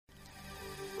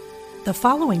The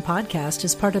following podcast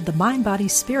is part of the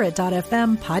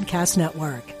MindBodySpirit.fm podcast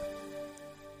network.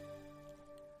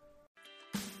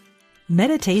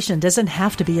 Meditation doesn't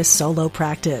have to be a solo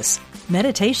practice.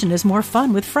 Meditation is more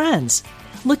fun with friends.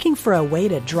 Looking for a way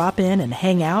to drop in and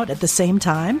hang out at the same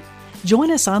time? Join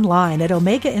us online at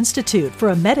Omega Institute for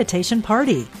a meditation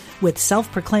party with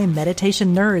self-proclaimed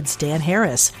meditation nerds Dan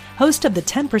Harris, host of the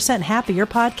 10% Happier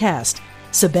podcast,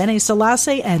 Sebene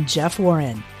Selassie, and Jeff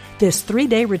Warren. This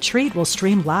 3-day retreat will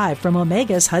stream live from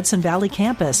Omega's Hudson Valley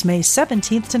campus May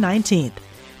 17th to 19th.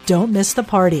 Don't miss the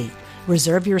party.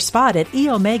 Reserve your spot at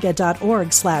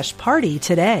eomega.org/party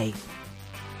today.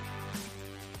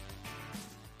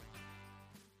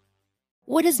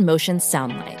 What does motion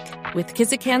sound like? With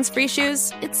Kizikans free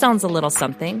shoes, it sounds a little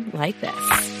something like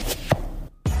this.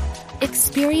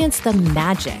 Experience the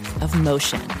magic of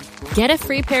motion. Get a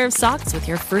free pair of socks with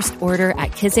your first order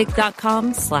at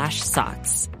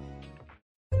kizik.com/socks.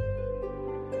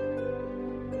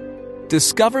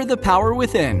 Discover the power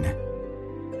within.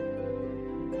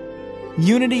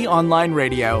 Unity Online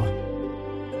Radio.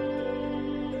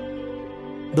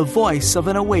 The voice of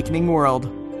an awakening world.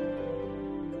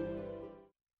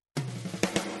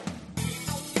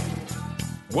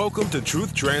 Welcome to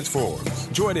Truth Transforms.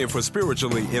 Join in for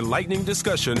spiritually enlightening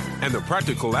discussion and the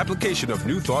practical application of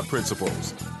new thought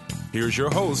principles. Here's your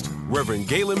host, Reverend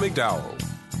Galen McDowell.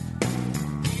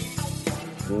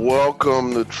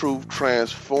 Welcome to Truth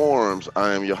Transforms.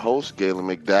 I am your host, Galen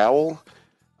McDowell.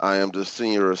 I am the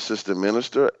Senior Assistant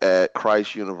Minister at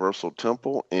Christ Universal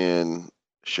Temple in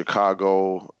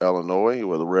Chicago, Illinois,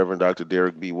 where the Reverend Dr.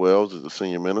 Derek B. Wells is the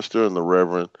Senior Minister and the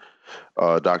Reverend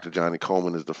Dr. Johnny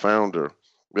Coleman is the founder.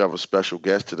 We have a special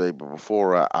guest today, but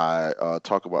before I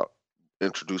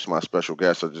introduce my special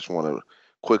guest, I just want to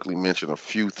quickly mention a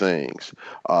few things.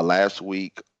 Last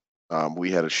week,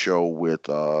 we had a show with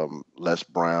Les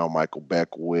Brown, Michael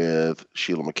Beckwith,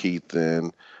 Sheila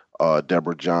McKeithen,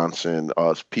 Deborah Johnson,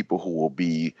 people who will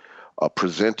be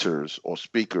presenters or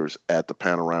speakers at the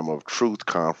Panorama of Truth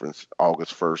Conference,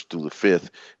 August 1st through the 5th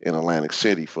in Atlantic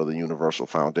City for the Universal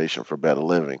Foundation for Better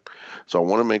Living. So I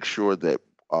want to make sure that,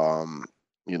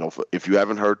 if you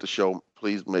haven't heard the show,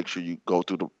 please make sure you go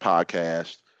through the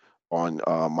podcast on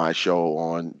my show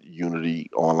on Unity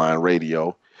Online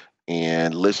Radio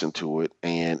and listen to it.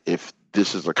 And if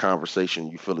this is a conversation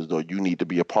you feel as though you need to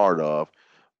be a part of,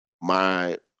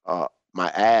 my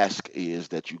ask is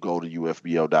that you go to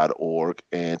ufbl.org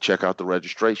and check out the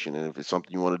registration. And if it's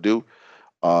something you want to do,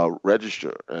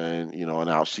 register and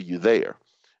I'll see you there.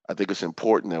 I think it's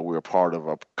important that we're a part of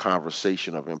a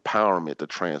conversation of empowerment to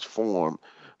transform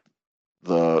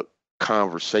the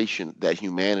conversation that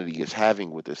humanity is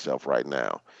having with itself right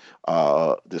now.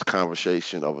 This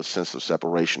conversation of a sense of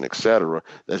separation, etc.,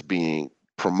 that's being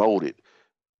promoted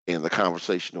in the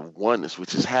conversation of oneness,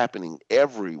 which is happening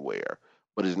everywhere,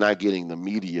 but is not getting the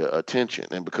media attention.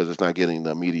 And because it's not getting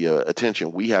the media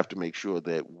attention, we have to make sure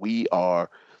that we are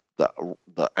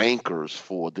the anchors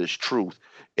for this truth,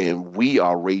 and we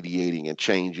are radiating and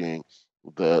changing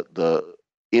the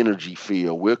energy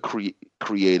field. We're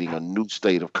creating a new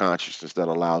state of consciousness that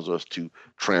allows us to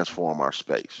transform our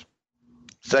space.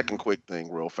 Second quick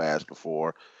thing real fast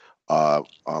before I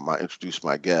introduce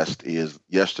my guest is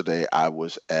yesterday I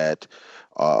was I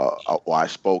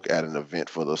spoke at an event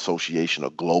for the Association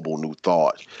of Global New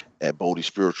Thought at Bodhi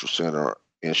Spiritual Center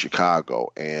in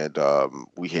Chicago. And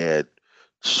we had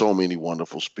so many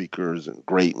wonderful speakers and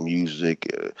great music.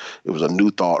 It was a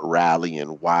New Thought rally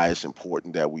and why it's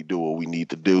important that we do what we need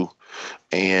to do.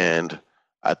 And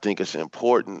I think it's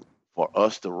important for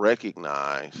us to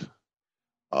recognize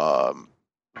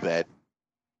that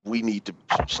we need to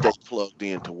stay plugged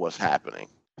into what's happening.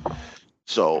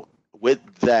 So with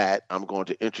that, I'm going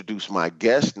to introduce my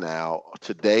guest now.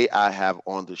 Today I have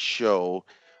on the show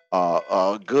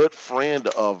a good friend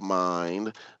of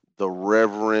mine, the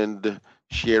Reverend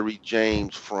Sherry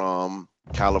James from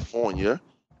California,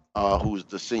 who's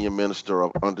the Senior Minister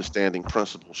of Understanding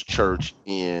Principles Church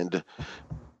in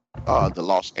the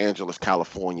Los Angeles,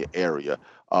 California area.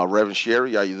 Reverend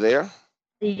Sherry, are you there?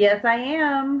 Yes, I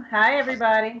am. Hi,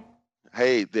 everybody.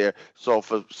 Hey there. So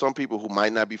for some people who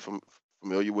might not be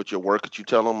familiar with your work, could you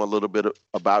tell them a little bit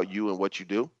about you and what you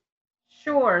do?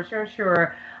 Sure.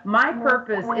 My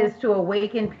purpose is to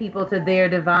awaken people to their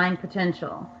divine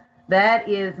potential. That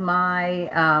is my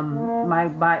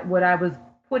what I was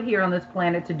put here on this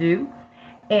planet to do.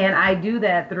 And I do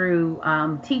that through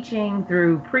teaching,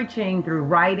 through preaching, through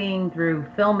writing, through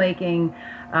filmmaking.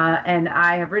 And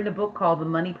I have written a book called The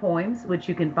Money Poems, which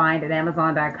you can find at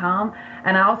Amazon.com.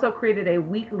 And I also created a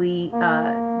weekly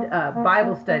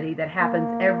Bible study that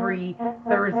happens every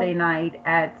Thursday night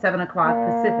at 7 o'clock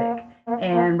Pacific.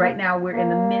 And right now we're in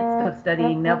the midst of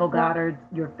studying Neville Goddard's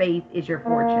Your Faith is Your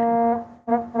Fortune.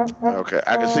 Okay,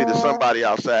 I can see that somebody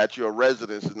outside your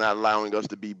residence is not allowing us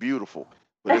to be beautiful,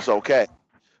 but it's okay.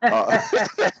 That's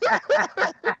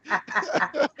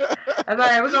all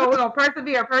right. We're gonna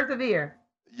persevere.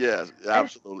 Yes,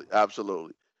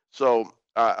 absolutely. So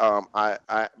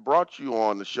I brought you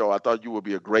on the show. I thought you would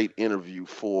be a great interview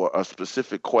for a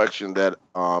specific question that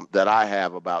I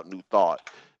have about New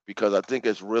Thought, because I think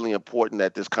it's really important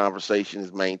that this conversation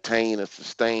is maintained and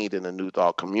sustained in the New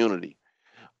Thought community.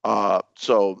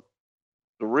 So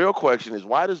the real question is,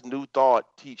 why does New Thought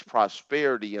teach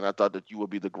prosperity? And I thought that you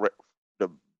would be the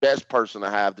best person to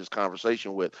have this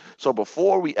conversation with. So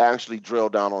before we actually drill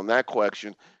down on that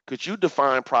question, could you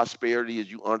define prosperity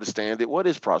as you understand it? What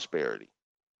is prosperity?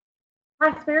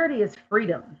 Prosperity is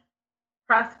freedom.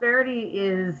 Prosperity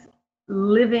is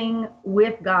living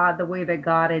with God the way that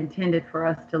God intended for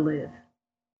us to live.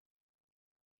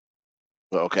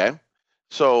 Okay.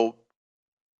 So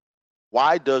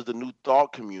why does the New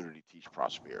Thought community teach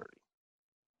prosperity?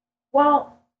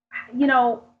 Well,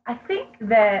 I think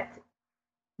that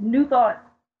New Thought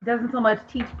doesn't so much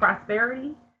teach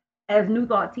prosperity as New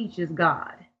Thought teaches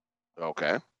God.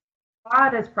 Okay.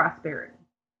 God is prosperity.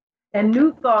 And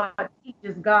New Thought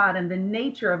teaches God, and the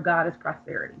nature of God is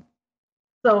prosperity.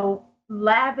 So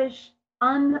lavish,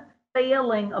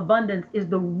 unfailing abundance is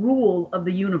the rule of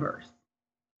the universe.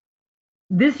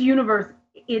 This universe,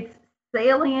 its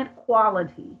salient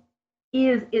quality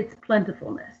is its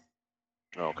plentifulness.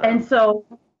 Okay. And so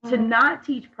to not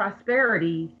teach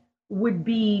prosperity would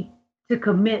be to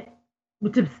commit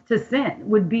to sin,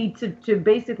 would be to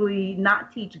basically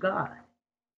not teach God.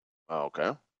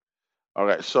 Okay. All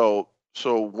right. So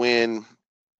when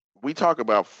we talk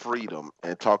about freedom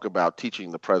and talk about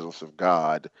teaching the presence of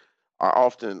God, I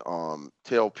often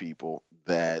tell people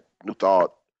that New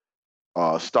Thought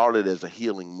started as a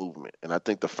healing movement. And I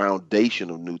think the foundation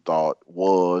of New Thought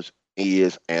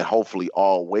is, and hopefully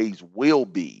always will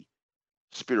be,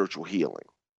 spiritual healing.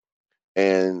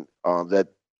 And that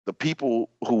the people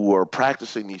who were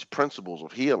practicing these principles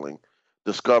of healing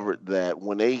discovered that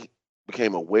when they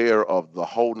became aware of the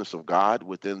wholeness of God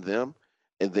within them,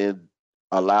 and then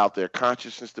allowed their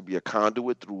consciousness to be a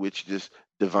conduit through which this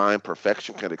divine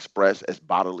perfection can express as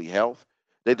bodily health,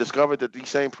 they discovered that these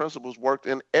same principles worked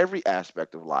in every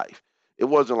aspect of life. It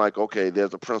wasn't like, okay,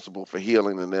 there's a principle for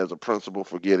healing, and there's a principle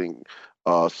for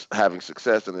having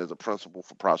success, and there's a principle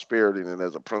for prosperity, and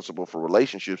there's a principle for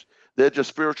relationships. They're just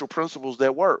spiritual principles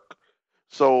that work.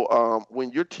 So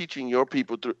when you're teaching your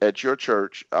people at your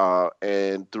church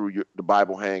and through the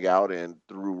Bible Hangout and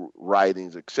through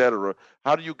writings, etc.,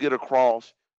 how do you get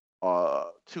across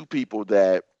to people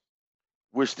that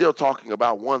we're still talking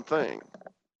about one thing?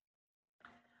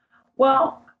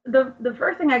 Well, the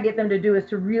first thing I get them to do is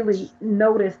to really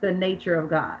notice the nature of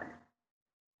God.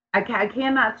 I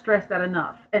cannot stress that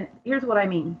enough. And here's what I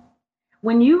mean.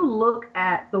 When you look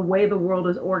at the way the world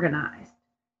is organized,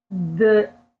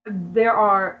 there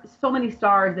are so many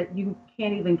stars that you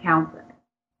can't even count them.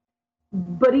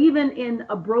 But even in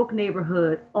a broke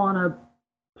neighborhood on a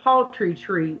paltry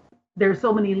tree, there's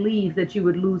so many leaves that you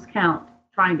would lose count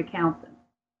trying to count them.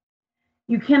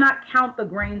 You cannot count the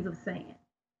grains of sand.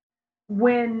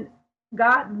 When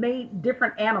God made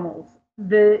different animals,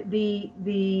 there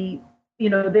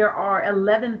are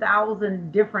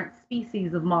 11,000 different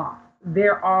species of moths.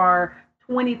 There are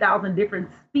 20,000 different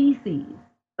species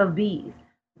of bees.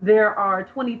 There are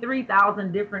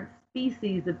 23,000 different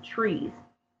species of trees.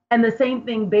 And the same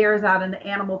thing bears out in the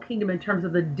animal kingdom in terms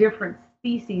of the different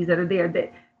species that are there.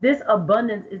 That this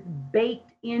abundance is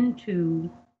baked into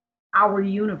our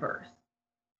universe,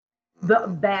 the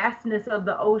vastness of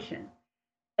the ocean.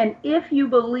 And if you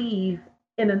believe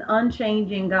in an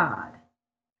unchanging God,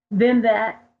 then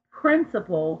that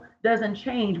principle doesn't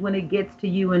change when it gets to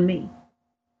you and me.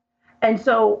 And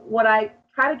so what I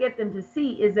try to get them to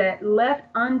see is that left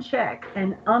unchecked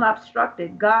and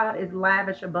unobstructed, God is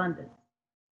lavish abundance,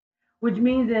 which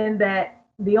means then that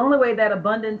the only way that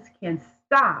abundance can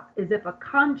stop is if a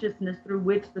consciousness through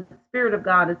which the Spirit of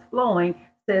God is flowing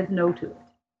says no to it.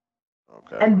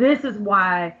 Okay. And this is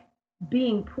why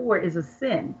being poor is a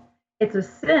sin. It's a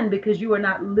sin because you are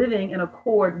not living in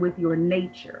accord with your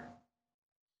nature.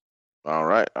 All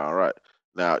right.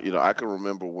 Now, I can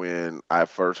remember when I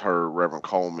first heard Reverend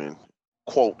Coleman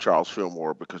quote Charles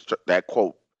Fillmore, because that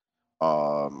quote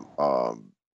um,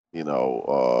 um, you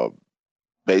know,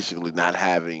 basically not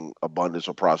having abundance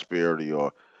or prosperity,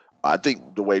 or I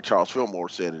think the way Charles Fillmore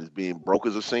said it is being broke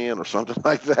is a sin or something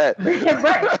like that.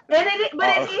 Right,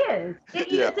 but Uh, it is.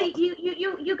 yeah,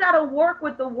 You got to work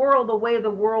with the world the way the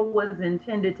world was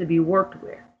intended to be worked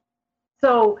with.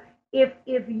 So if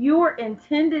you're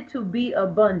intended to be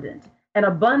abundant and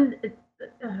abundant,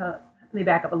 let me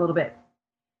back up a little bit.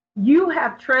 You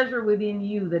have treasure within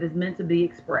you that is meant to be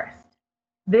expressed.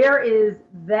 There is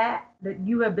that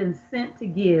you have been sent to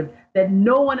give that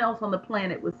no one else on the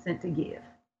planet was sent to give.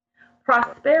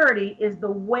 Prosperity is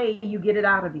the way you get it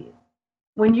out of you.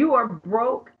 When you are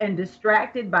broke and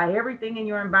distracted by everything in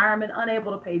your environment,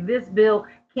 unable to pay this bill,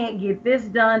 can't get this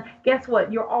done, guess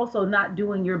what? You're also not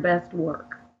doing your best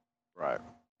work. right.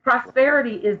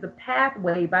 Prosperity is the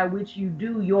pathway by which you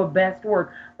do your best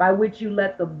work, by which you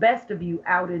let the best of you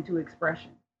out into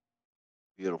expression.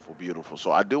 Beautiful, beautiful.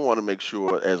 So I do want to make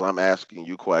sure, as I'm asking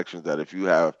you questions, that if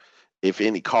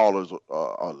any callers,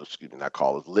 excuse me, not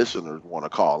callers, listeners want to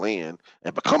call in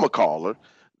and become a caller,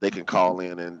 they can call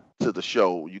in and to the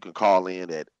show. You can call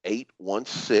in at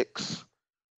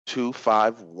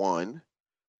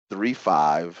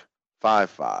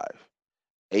 816-251-3555.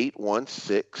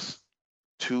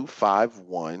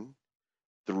 816-251-3555.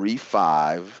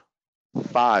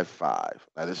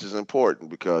 Now, this is important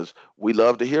because we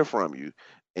love to hear from you.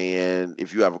 And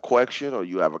if you have a question or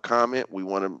you have a comment, we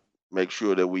want to make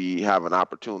sure that we have an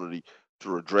opportunity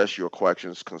to address your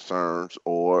questions, concerns,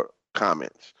 or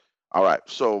comments. All right.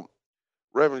 So,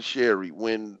 Reverend Sherry,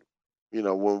 when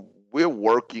we're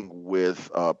working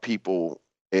with people,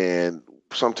 and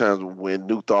sometimes when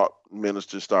New Thought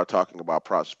ministers start talking about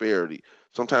prosperity,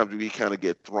 sometimes we kind of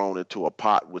get thrown into a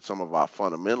pot with some of our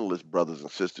fundamentalist brothers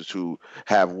and sisters who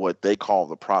have what they call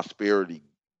the prosperity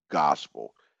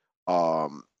gospel.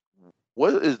 Um,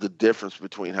 what is the difference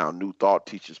between how New Thought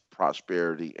teaches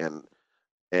prosperity and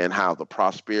how the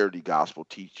prosperity gospel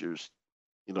teachers,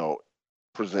 you know,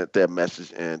 present their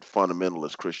message in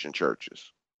fundamentalist Christian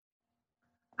churches?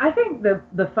 I think the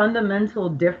fundamental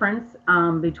difference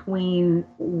between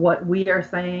what we are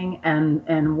saying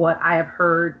and what I have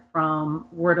heard from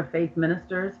Word of Faith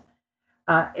ministers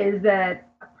is that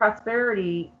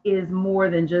prosperity is more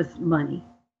than just money.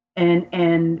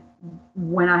 And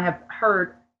when I have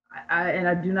heard, and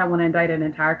I do not want to indict an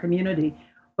entire community,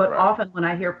 but Right. often when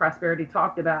I hear prosperity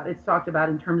talked about, it's talked about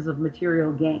in terms of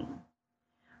material gain.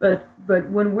 But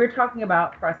when we're talking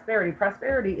about prosperity,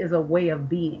 prosperity is a way of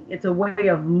being. It's a way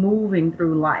of moving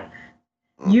through life.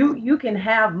 You can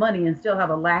have money and still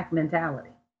have a lack mentality.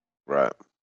 Right.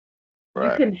 You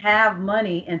Right. can have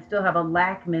money and still have a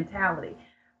lack mentality.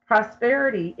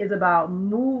 Prosperity is about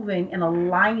moving in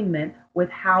alignment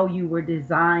with how you were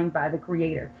designed by the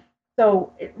Creator.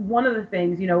 So one of the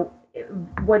things,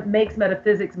 what makes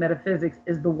metaphysics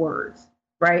is the words,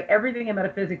 right? Everything in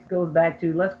metaphysics goes back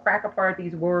to let's crack apart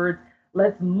these words.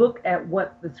 Let's look at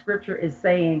what the scripture is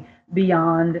saying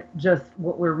beyond just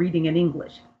what we're reading in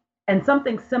English. And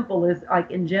something simple is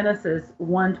like in Genesis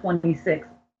 1:26,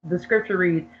 the scripture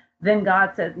reads, "Then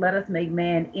God said, let us make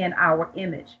man in our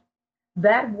image."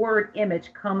 That word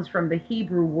image comes from the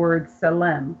Hebrew word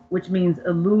selem, which means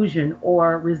illusion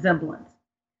or resemblance.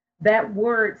 That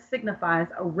word signifies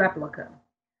a replica.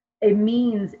 It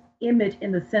means image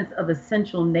in the sense of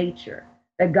essential nature,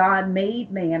 that God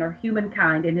made man or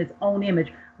humankind in his own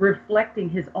image, reflecting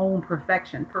his own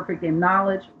perfection, perfect in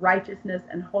knowledge, righteousness,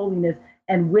 and holiness,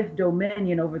 and with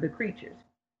dominion over the creatures.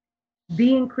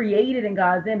 Being created in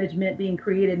God's image meant being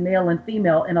created male and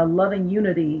female in a loving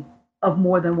unity of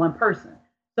more than one person.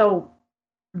 So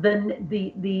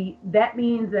that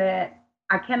means that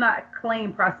I cannot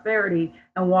claim prosperity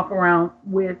and walk around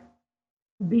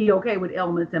be okay with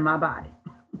ailments in my body.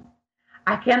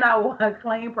 I cannot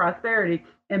claim prosperity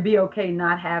and be okay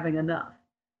not having enough.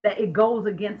 That it goes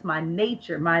against my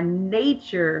nature. My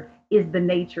nature is the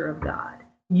nature of God.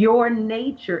 Your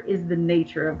nature is the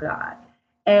nature of God.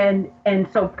 And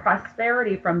so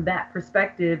prosperity from that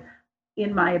perspective,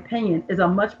 in my opinion, is a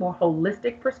much more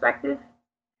holistic perspective.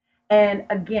 And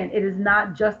again, it is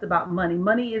not just about money.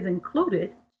 Money is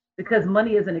included because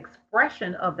money is an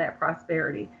expression of that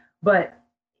prosperity. But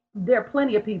there are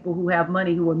plenty of people who have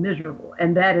money who are miserable,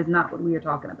 and that is not what we are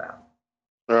talking about.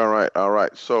 All right. All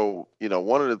right. So,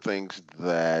 one of the things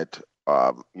that,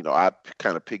 I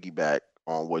kind of piggyback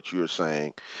on what you're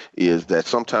saying is that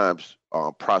sometimes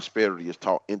prosperity is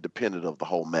taught independent of the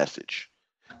whole message.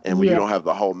 And when you don't have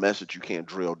the whole message, you can't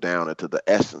drill down into the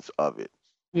essence of it.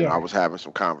 And I was having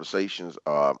some conversations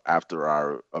after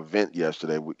our event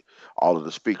yesterday. All of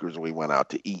the speakers, we went out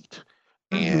to eat,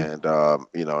 and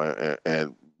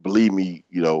and believe me,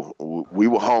 we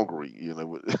were hungry,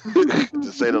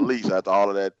 to say the least, after all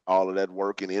of that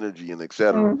work and energy and et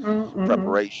cetera,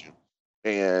 preparation.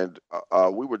 And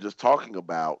we were just talking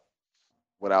about,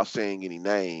 without saying any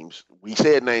names, we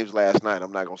said names last night.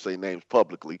 I'm not going to say names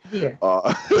publicly. Yeah.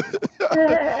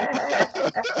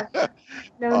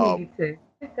 No need to.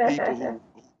 People who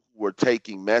were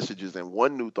taking messages, and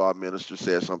one New Thought minister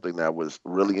said something that was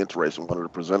really interesting. One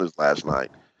of the presenters last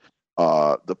night,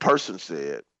 the person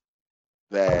said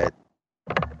that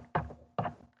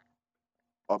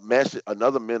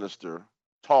another minister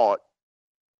taught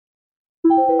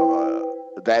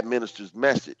that minister's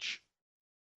message,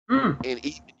 and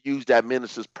even used that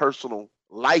minister's personal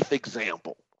life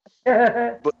example,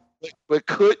 but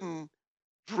couldn't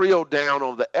drill down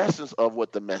on the essence of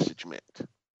what the message meant.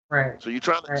 Right. So you're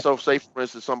trying to, so say for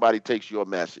instance, somebody takes your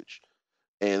message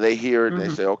and they hear it and they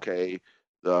say, okay,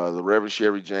 the Reverend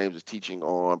Sherry James is teaching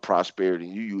on prosperity.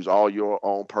 You use all your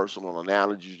own personal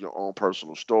analogies, your own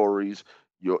personal stories,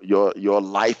 your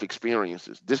life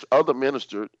experiences. This other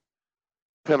minister,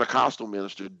 Pentecostal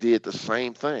minister, did the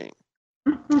same thing,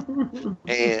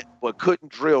 but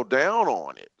couldn't drill down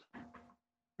on it.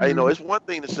 It's one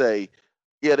thing to say,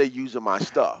 yeah, they're using my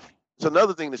stuff. It's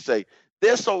another thing to say,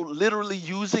 they're so literally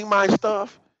using my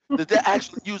stuff that they're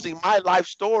actually using my life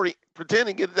story,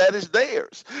 pretending that it's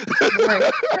theirs.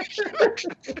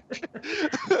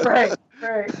 Right.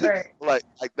 Like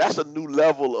that's a new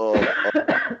level of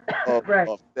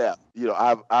theft.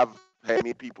 I've had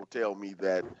many people tell me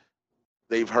that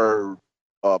they've heard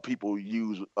people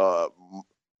use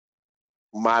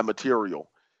my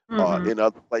material in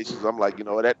other places. I'm like,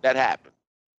 that happened.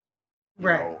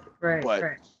 Right.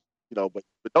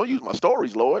 But don't use my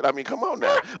stories, Lord. I mean, come on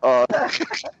now.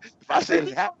 If I said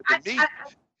it happened to me.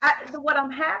 What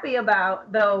I'm happy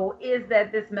about, though, is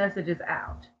that this message is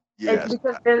out. Yes.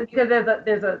 Because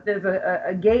there's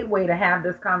a gateway to have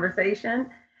this conversation,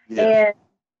 and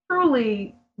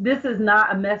truly, this is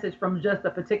not a message from just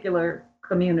a particular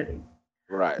community.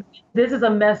 Right. This is a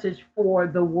message for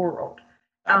the world.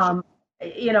 Someone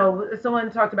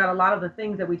talked about a lot of the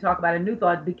things that we talk about in New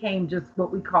Thought became just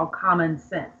what we call common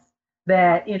sense.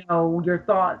 That, your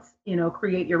thoughts,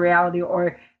 create your reality,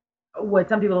 or what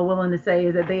some people are willing to say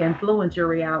is that they influence your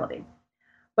reality.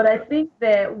 But I think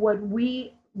that what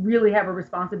we really have a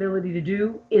responsibility to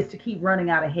do is to keep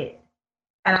running out ahead.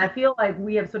 And I feel like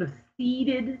we have sort of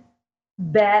seeded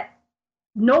that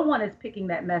no one is picking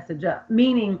that message up,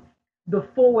 meaning the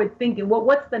forward thinking. Well,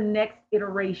 what's the next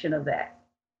iteration of that?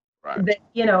 Right. That,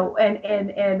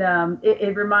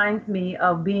 it reminds me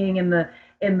of being in the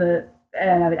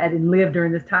and I didn't live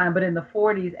during this time, but in the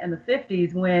 40s and the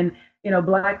 50s, when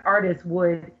Black artists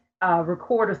would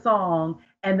record a song,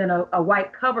 and then a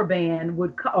white cover band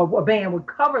would a band would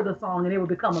cover the song, and it would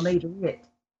become a major hit.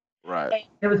 Right. And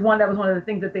that was one of the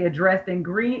things that they addressed in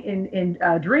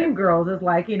Dreamgirls, is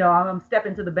like, I'm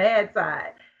stepping to the bad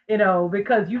side,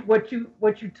 because what you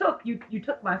took, you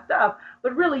took my stuff,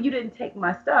 but really you didn't take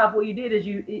my stuff. What you did is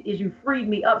you freed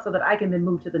me up so that I can then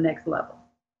move to the next level.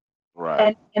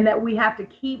 Right. And that we have to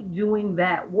keep doing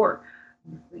that work.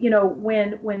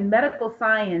 When medical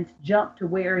science jumped to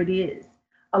where it is,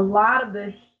 a lot of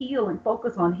the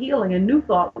focus on healing and New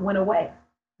Thought went away.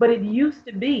 But it used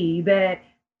to be that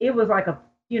it was like a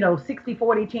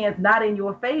 60-40 chance, not in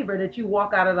your favor, that you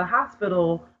walk out of the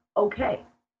hospital okay.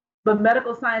 But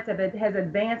medical science has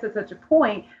advanced at such a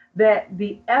point that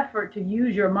the effort to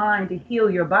use your mind to heal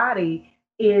your body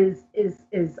is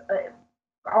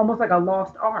almost like a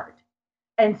lost art.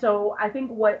 And so I think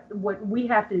what we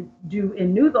have to do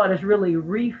in New Thought is really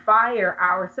refire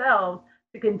ourselves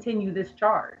to continue this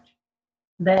charge.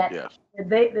 That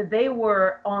they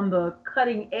were on the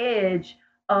cutting edge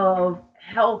of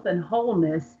health and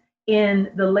wholeness in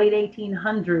the late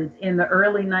 1800s, in the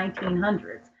early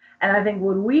 1900s. And I think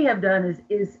what we have done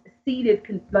is seeded,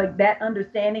 like that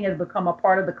understanding has become a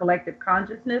part of the collective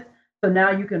consciousness. So now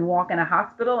you can walk in a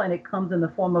hospital and it comes in the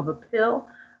form of a pill.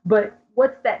 But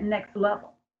what's that next level?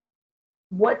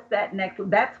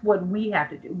 That's what we have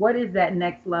to do. What is that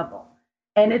next level?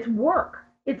 And it's work.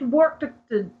 It's work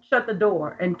to shut the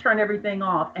door and turn everything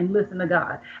off and listen to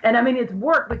God. And I mean, it's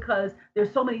work because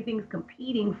there's so many things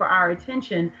competing for our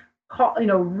attention,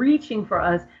 reaching for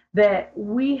us, that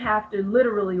we have to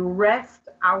literally rest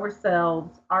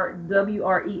ourselves,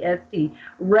 WREST,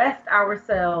 rest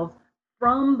ourselves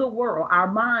from the world,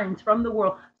 our minds from the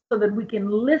world, so that we can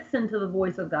listen to the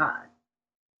voice of God.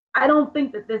 I don't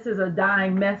think that this is a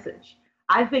dying message.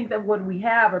 I think that what we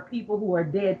have are people who are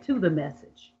dead to the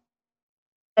message.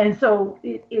 And so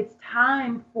it's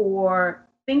time for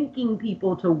thinking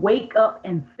people to wake up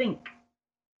and think.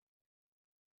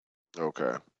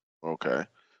 Okay. Okay.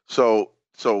 So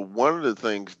one of the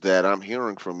things that I'm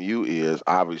hearing from you is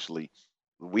obviously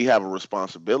we have a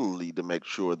responsibility to make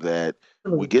sure that we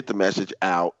Absolutely. get the message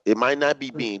out. It might not be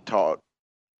being taught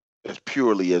as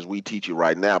purely as we teach it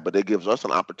right now, but it gives us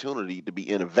an opportunity to be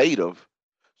innovative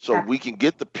so we can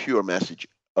get the pure message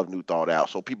of New Thought out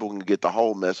so people can get the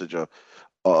whole message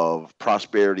of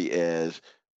prosperity as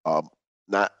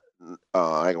not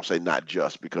I ain't gonna say not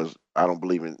just because I don't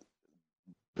believe in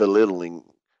belittling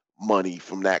money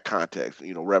from that context.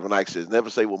 You know, Reverend Ike says never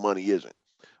say what money isn't.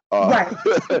 Uh,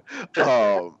 Right.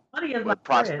 Money is my but friend.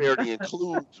 prosperity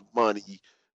includes money,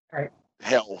 Right.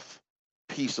 health,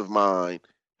 peace of mind,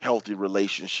 healthy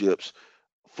relationships,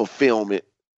 fulfillment,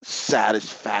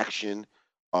 satisfaction,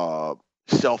 uh,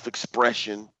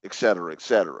 self-expression, et cetera, et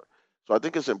cetera. So I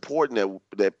think it's important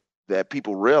that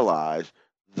people realize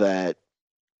that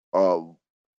uh,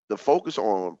 the focus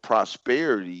on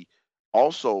prosperity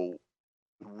also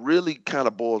really kind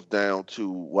of boils down to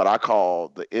what I call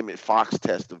the Emmett Fox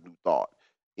test of New Thought.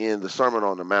 In the Sermon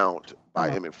on the Mount by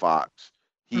Uh-huh. Emmett Fox,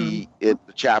 Mhm. he in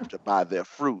the chapter by their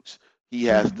fruits, he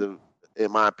has Mhm. the,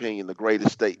 in my opinion, the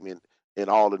greatest statement in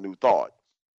all of New Thought,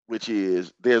 which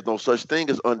is there's no such thing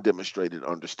as undemonstrated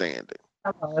understanding.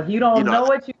 If you You don't know,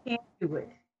 know it, you can't do it.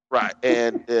 right.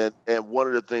 And one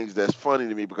of the things that's funny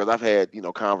to me because I've had,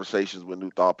 conversations with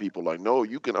New Thought people like, no,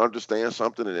 you can understand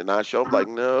something and then not show. I'm like,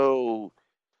 no,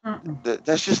 Mm-mm.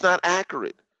 that's just not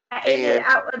accurate. It,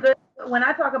 And when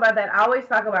I talk about that, I always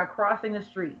talk about crossing the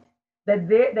street.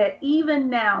 That even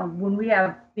now, when we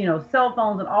have cell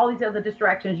phones and all these other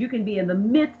distractions, you can be in the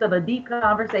midst of a deep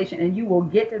conversation and you will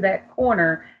get to that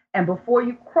corner, and before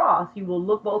you cross, you will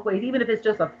look both ways, even if it's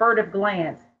just a furtive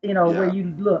glance, where yeah,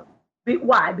 you look.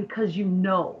 Why? Because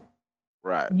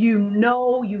right. you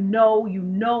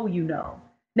know.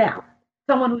 Now,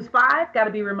 someone who's five got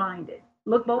to be reminded.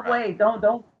 Look both Right. ways.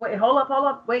 Don't wait. Hold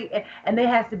up, wait. And they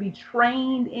has to be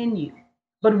trained in you.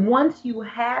 But once you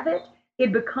have it,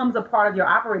 it becomes a part of your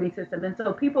operating system. And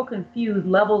so people confuse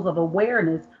levels of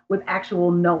awareness with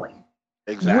actual knowing.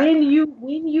 When Exactly.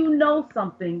 you know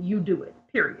something, you do it.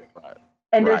 Period. Right.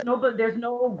 And Right. there's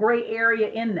no gray area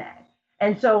in that.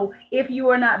 And so if you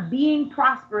are not being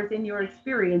prosperous in your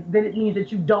experience, then it means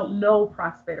that you don't know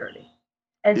prosperity.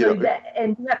 And You so know, you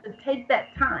have to take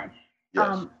that time yes.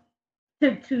 um,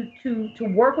 to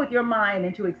work with your mind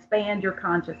and to expand your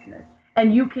consciousness.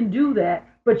 And you can do that,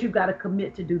 but you've got to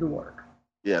commit to do the work.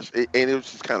 Yes. And it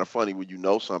was just kind of funny when you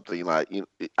know something like,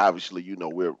 obviously,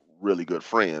 we're really good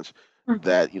friends Mhm.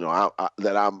 that,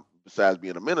 that I'm, besides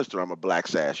being a minister, I'm a black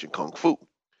sash in Kung Fu.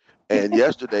 And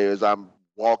yesterday, as I'm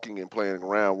walking and playing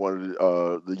around, one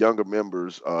of the younger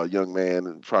members, young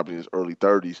man, probably in his early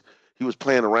 30s, he was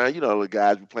playing around. You know, the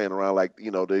guys be playing around like,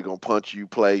 they're going to punch you,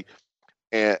 play.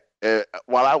 And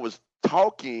while I was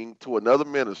talking to another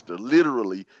minister,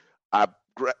 literally, I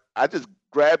just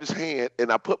grabbed his hand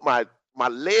and I put my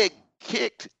leg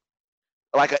kicked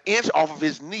like an inch off of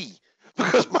his knee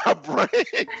because my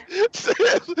brain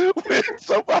says when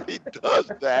somebody does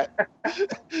that,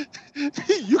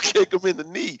 you kick them in the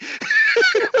knee.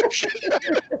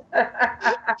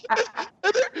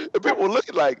 And people were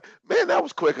looking like, man, that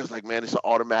was quick. It's like, man, it's an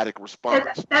automatic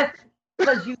response. That's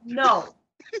because when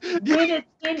it's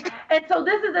in. And so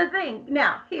this is the thing.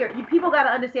 Now, here, people got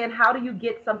to understand, how do you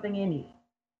get something in you?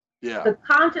 Yeah. The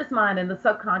conscious mind and the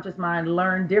subconscious mind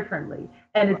learn differently.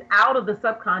 And Right. it's out of the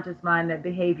subconscious mind that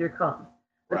behavior comes.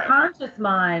 The Right. conscious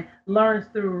mind learns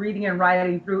through reading and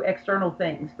writing, through external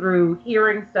things, through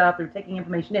hearing stuff, through taking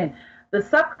information in. The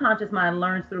subconscious mind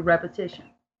learns through repetition.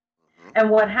 Mhm. And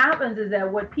what happens is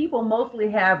that what people mostly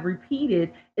have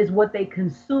repeated is what they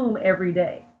consume every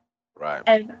day. Right.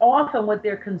 And often what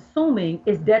they're consuming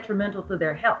is detrimental to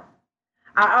their health.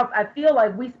 I feel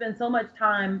like we spend so much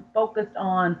time focused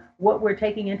on what we're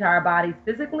taking into our bodies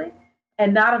physically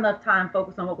and not enough time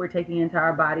focused on what we're taking into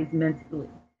our bodies mentally.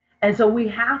 And so we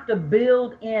have to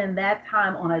build in that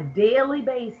time on a daily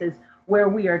basis where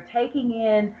we are taking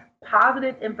in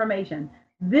positive information.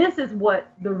 This is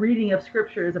what the reading of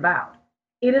scripture is about.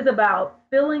 It is about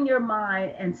filling your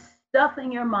mind and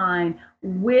stuffing your mind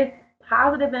with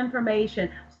positive information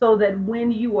so that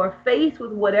when you are faced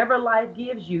with whatever life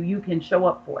gives you, you can show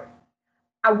up for it.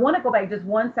 I want to go back just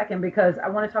 1 second because I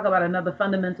want to talk about another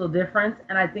fundamental difference.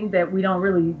 And I think that we don't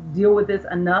really deal with this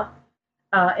enough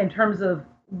in terms of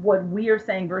what we are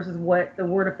saying versus what the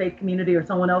Word of Faith community or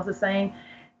someone else is saying.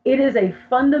 It is a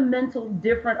fundamental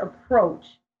different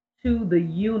approach to the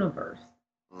universe.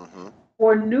 Mm-hmm.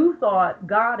 For New Thought,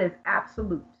 God is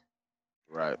absolute.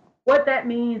 Right. What that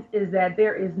means is that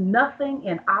there is nothing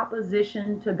in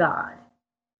opposition to God.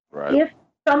 Right. If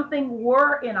something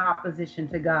were in opposition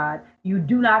to God, you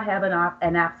do not have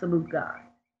an absolute God.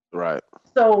 Right.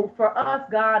 So for us,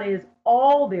 God is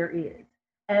all there is.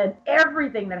 And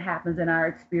everything that happens in our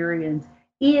experience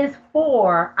is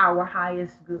for our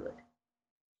highest good.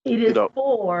 It is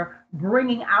for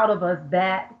bringing out of us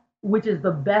that which is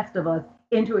the best of us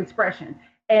into expression.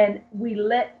 And we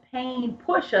let pain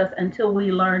push us until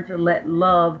we learn to let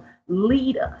love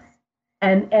lead us.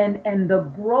 And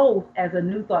the growth as a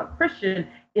New Thought Christian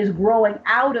is growing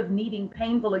out of needing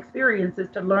painful experiences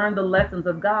to learn the lessons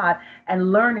of God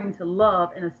and learning to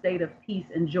love in a state of peace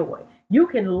and joy. You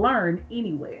can learn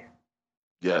anywhere.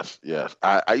 Yes.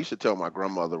 I used to tell my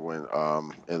grandmother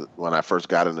when I first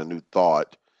got into New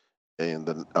Thought in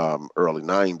the early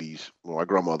 90s, when my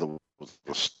grandmother was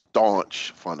a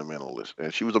staunch fundamentalist,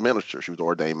 and she was a minister. She was an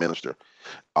ordained minister,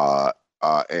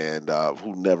 and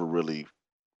who never really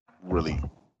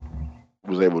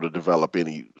was able to develop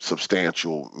any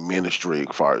substantial ministry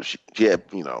as far as she had,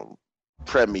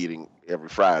 prayer meeting every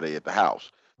Friday at the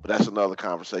house. But that's another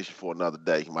conversation for another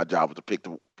day. My job was to pick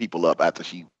the people up after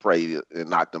she prayed and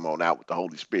knock them on out with the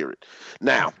Holy Spirit.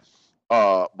 Now,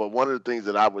 but one of the things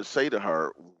that I would say to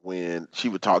her when she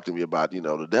would talk to me about,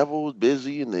 the devil was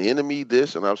busy and the enemy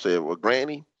this, and I would say, well,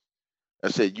 Granny, I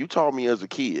said, you taught me as a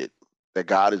kid that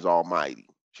God is almighty.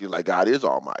 She's like, God is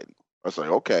almighty. I said,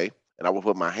 okay. And I would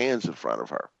put my hands in front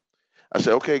of her. I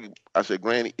said, okay. I said,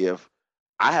 Granny, if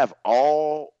I have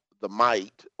all the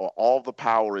might or all the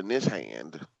power in this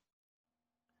hand,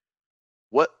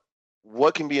 what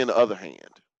can be in the other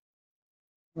hand?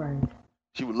 Right.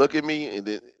 She would look at me, and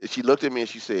then she looked at me and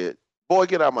she said, boy,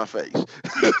 get out of my face.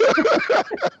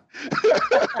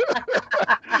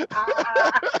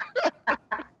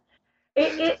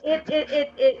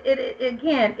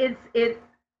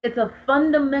 It's a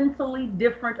fundamentally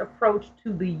different approach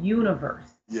to the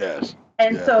universe. Yes.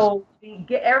 And so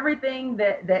everything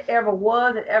that ever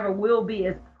was, that ever will be,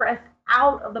 is pressed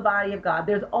out of the body of God.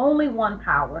 There's only one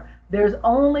power. There's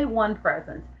only one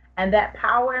presence. And that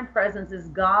power and presence is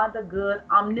God, the good,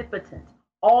 omnipotent,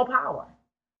 all power,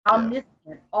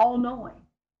 omniscient, all knowing.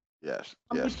 Yes.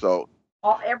 So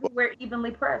all everywhere,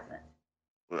 evenly present.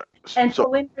 Right. And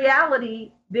so in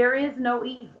reality, there is no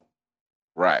evil.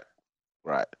 Right.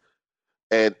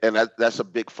 And that's a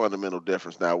big fundamental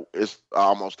difference. Now it's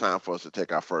almost time for us to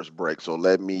take our first break. So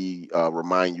let me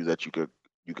remind you that you can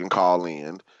call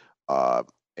in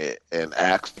and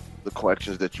ask the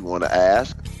questions that you want to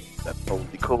ask. That's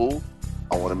totally cool.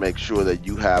 I want to make sure that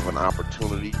you have an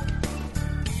opportunity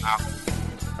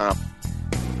to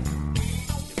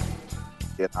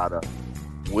get out of.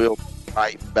 We'll be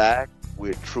right back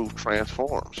with Truth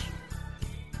Transforms.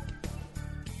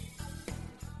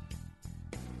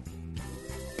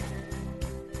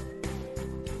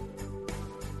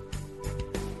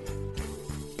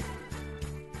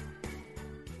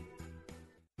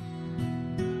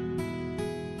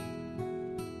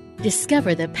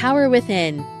 Discover the power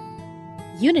within.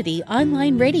 Unity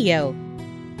Online Radio.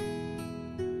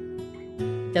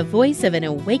 The voice of an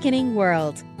awakening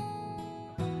world.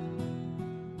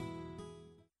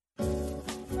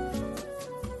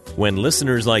 When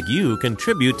listeners like you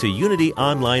contribute to Unity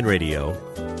Online Radio,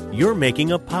 you're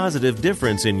making a positive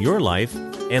difference in your life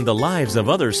and the lives of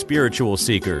other spiritual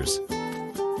seekers.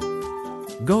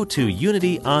 Go to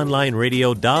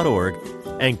unityonlineradio.org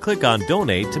and click on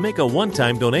Donate to make a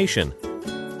one-time donation.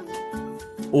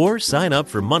 Or sign up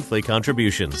for monthly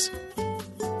contributions.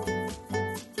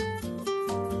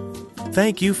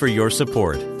 Thank you for your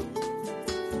support.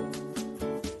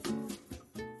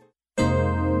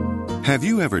 Have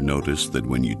you ever noticed that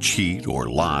when you cheat or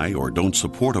lie or don't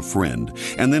support a friend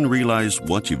and then realize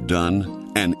what you've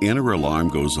done, an inner alarm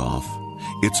goes off?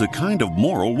 It's a kind of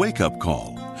moral wake-up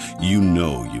call. You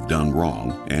know you've done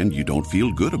wrong and you don't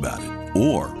feel good about it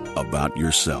or about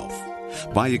yourself.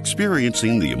 By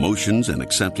experiencing the emotions and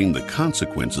accepting the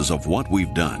consequences of what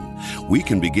we've done, we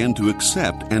can begin to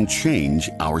accept and change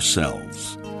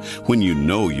ourselves. When you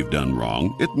know you've done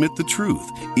wrong, admit the truth,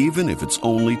 even if it's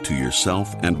only to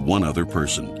yourself and one other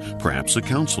person, perhaps a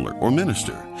counselor or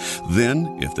minister.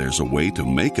 Then, if there's a way to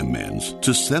make amends,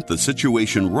 to set the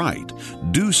situation right,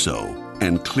 do so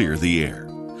and clear the air.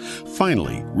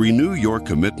 Finally, renew your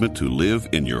commitment to live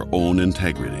in your own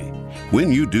integrity.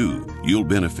 When you do, you'll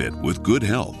benefit with good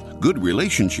health, good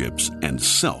relationships, and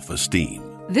self-esteem.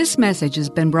 This message has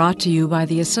been brought to you by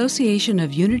the Association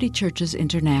of Unity Churches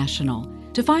International.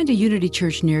 To find a Unity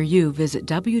Church near you, visit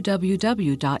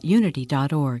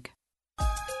www.unity.org.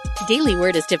 Daily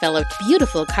Word has developed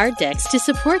beautiful card decks to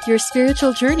support your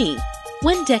spiritual journey.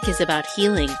 One deck is about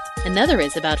healing, another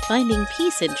is about finding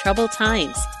peace in troubled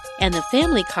times, And the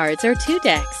family cards are 2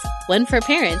 decks, one for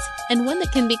parents and one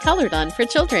that can be colored on for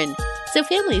children, so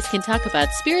families can talk about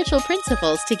spiritual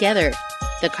principles together.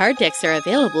 The card decks are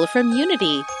available from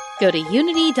Unity. Go to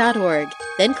unity.org,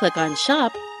 then click on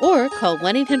Shop, or call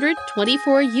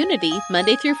 1-800-24-UNITY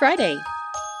Monday through Friday.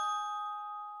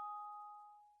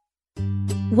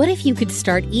 What if you could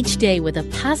start each day with a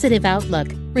positive outlook,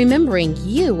 remembering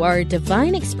you are a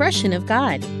divine expression of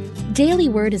God? Daily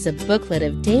Word is a booklet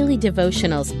of daily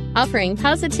devotionals offering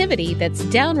positivity that's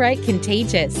downright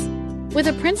contagious. With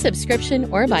a print subscription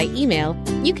or by email,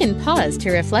 you can pause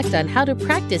to reflect on how to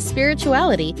practice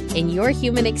spirituality in your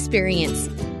human experience.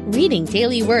 Reading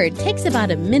Daily Word takes about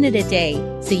a minute a day,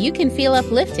 so you can feel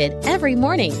uplifted every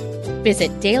morning. Visit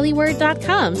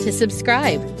dailyword.com to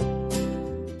subscribe.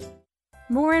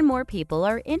 More and more people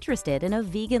are interested in a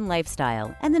vegan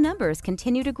lifestyle, and the numbers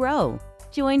continue to grow.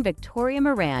 Join Victoria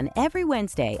Moran every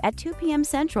Wednesday at 2 p.m.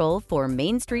 Central for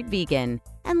Main Street Vegan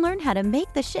and learn how to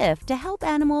make the shift to help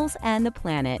animals and the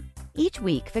planet. Each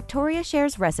week, Victoria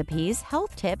shares recipes,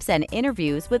 health tips, and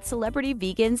interviews with celebrity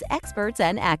vegans, experts,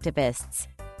 and activists.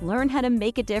 Learn how to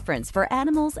make a difference for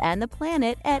animals and the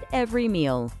planet at every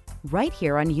meal. Right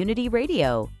here on Unity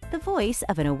Radio, the voice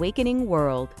of an awakening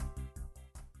world.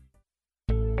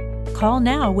 Call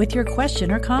now with your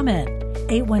question or comment.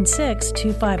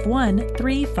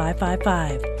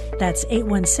 816-251-3555. That's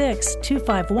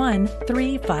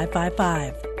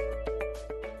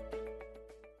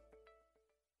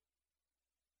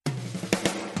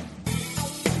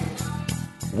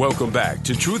Welcome back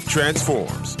to Truth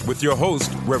Transforms with your host,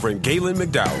 Reverend Galen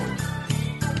McDowell.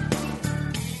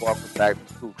 Welcome back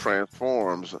to Truth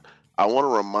Transforms. I want to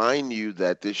remind you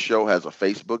that this show has a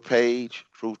Facebook page,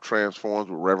 Truth Transforms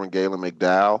with Reverend Galen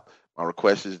McDowell. My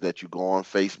request is that you go on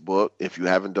Facebook, if you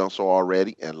haven't done so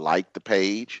already, and like the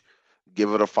page,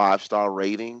 give it a 5-star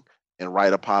rating, and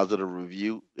write a positive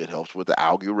review. It helps with the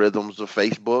algorithms of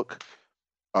Facebook.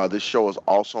 This show is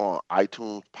also on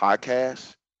iTunes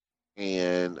Podcasts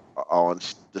and on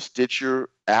the Stitcher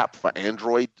app for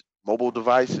Android mobile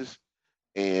devices.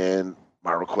 And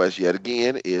my request yet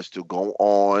again is to go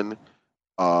on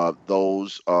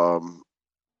those,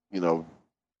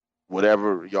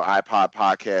 whatever your iPod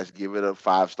podcast, give it a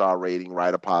 5-star rating,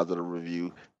 write a positive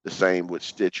review. The same with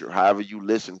Stitcher. However you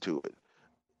listen to it,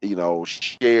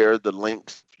 share the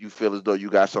links. If you feel as though you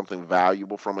got something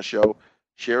valuable from a show,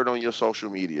 share it on your social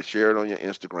media, share it on your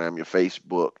Instagram, your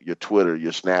Facebook, your Twitter,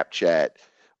 your Snapchat,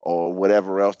 or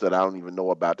whatever else that I don't even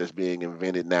know about that's being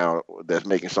invented now that's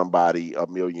making somebody a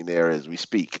millionaire as we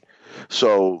speak.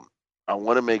 So I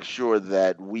want to make sure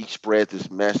that we spread this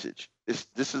message.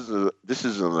 This is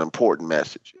an important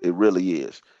message. It really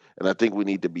is. And I think we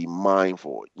need to be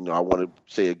mindful. I want to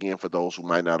say again, for those who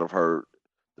might not have heard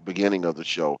the beginning of the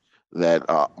show, that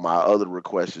my other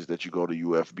request is that you go to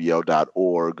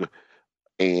ufbo.org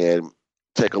and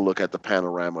take a look at the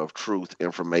Panorama of Truth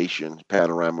information.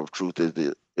 Panorama of Truth is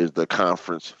the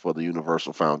conference for the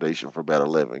Universal Foundation for Better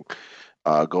Living.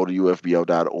 Go to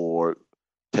ufbo.org,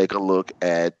 take a look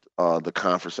at the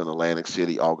conference in Atlantic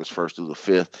City, August 1st through the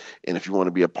 5th. And if you want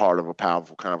to be a part of a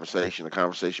powerful conversation, the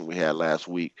conversation we had last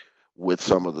week with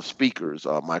some of the speakers,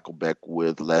 Michael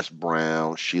Beckwith, Les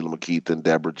Brown, Sheila McKeithen,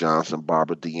 Deborah Johnson,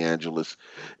 Barbara DeAngelis,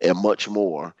 and much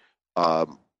more,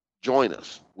 join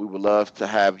us. We would love to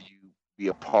have you be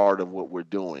a part of what we're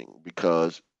doing,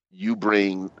 because you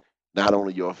bring not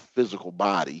only your physical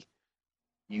body,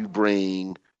 you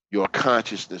bring your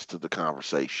consciousness to the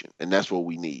conversation. And that's what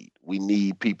we need. We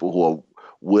need people who are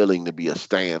willing to be a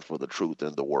stand for the truth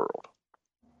in the world.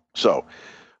 So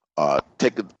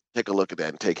take a look at that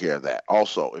and take care of that.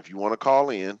 Also, if you want to call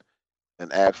in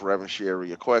and ask Reverend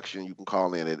Sherry a question, you can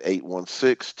call in at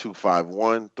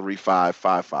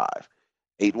 816-251-3555.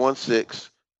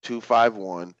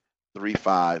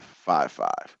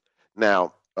 816-251-3555.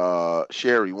 Now,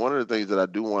 Sherry, one of the things that I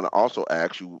do want to also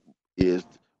ask you is,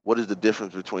 what is the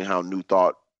difference between how New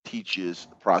Thought teaches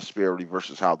prosperity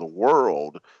versus how the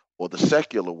world or the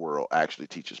secular world actually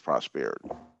teaches prosperity?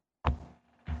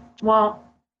 Well,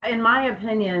 in my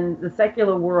opinion, the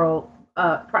secular world,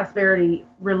 prosperity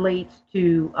relates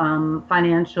to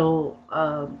financial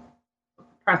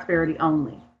prosperity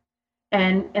only.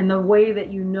 And the way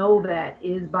that you know that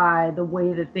is by the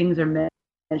way that things are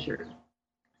measured.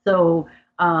 So,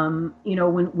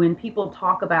 when people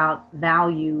talk about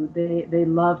value, they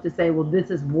love to say, well, this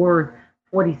is worth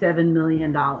 $47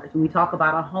 million. When we talk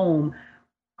about a home,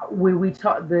 we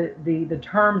talk the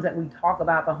terms that we talk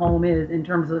about the home is in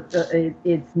terms of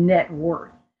its net worth,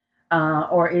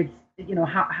 or it's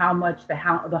how much the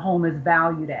home is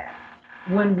valued at.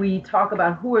 When we talk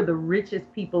about who are the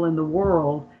richest people in the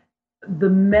world, the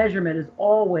measurement is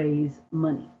always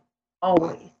money,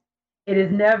 always. It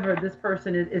is never, this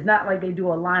person is not like they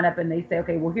do a lineup and they say,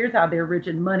 okay, well, here's how they're rich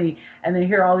in money, and then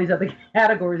here are all these other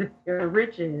categories that they're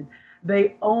rich in.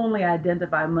 They only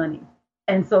identify money.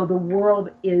 And so the world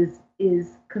is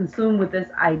consumed with this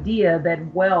idea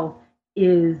that wealth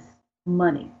is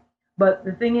money. But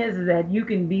the thing is that you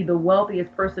can be the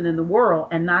wealthiest person in the world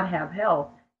and not have health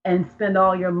and spend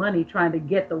all your money trying to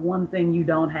get the one thing you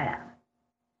don't have.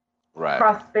 Right.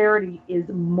 Prosperity is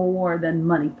more than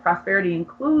money. Prosperity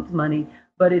includes money,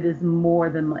 but it is more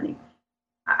than money.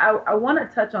 I want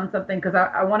to touch on something because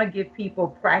I want to give people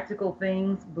practical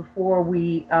things before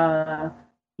we,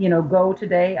 go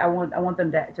today. I want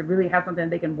them to really have something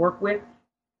they can work with.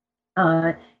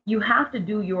 You have to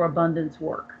do your abundance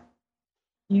work.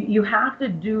 You have to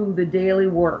do the daily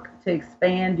work to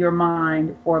expand your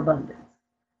mind for abundance.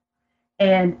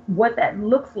 And what that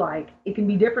looks like, it can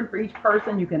be different for each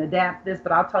person. You can adapt this,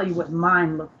 but I'll tell you what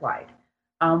mine looks like.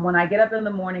 When I get up in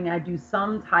the morning, I do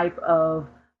some type of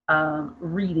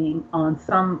reading on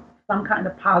some kind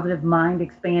of positive mind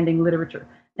expanding literature.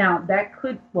 Now that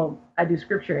could, I do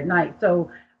scripture at night.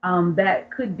 So that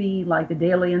could be like the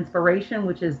Daily Inspiration,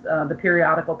 which is the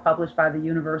periodical published by the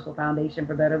Universal Foundation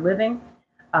for Better Living,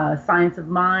 Science of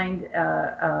Mind,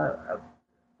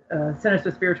 Centers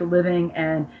for Spiritual Living,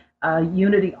 and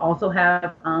Unity also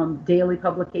have daily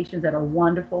publications that are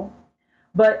wonderful.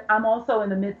 But I'm also in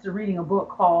the midst of reading a book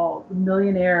called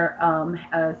Millionaire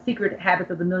Secret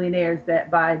Habits of the Millionaires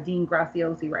by Dean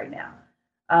Graziosi right now.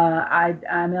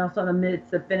 I'm also in the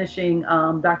midst of finishing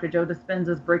Dr. Joe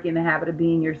Dispenza's Breaking the Habit of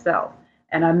Being Yourself.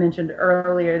 And I mentioned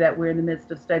earlier that we're in the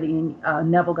midst of studying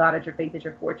Neville Goddard, Your Faith is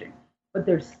Your Fortune. But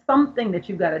there's something that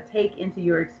you've got to take into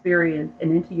your experience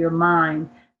and into your mind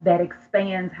that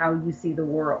expands how you see the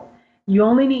world. You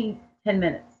only need 10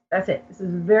 minutes. That's it. This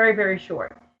is very, very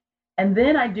short. And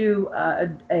then I do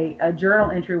a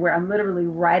journal entry where I'm literally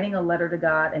writing a letter to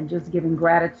God and just giving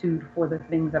gratitude for the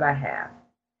things that I have.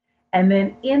 And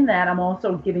then in that, I'm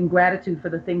also giving gratitude for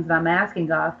the things that I'm asking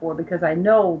God for, because I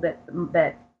know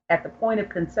that at the point of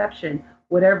conception,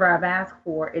 whatever I've asked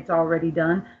for, it's already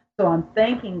done. So I'm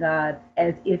thanking God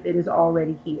as if it is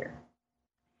already here.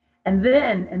 And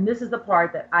then, and this is the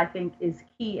part that I think is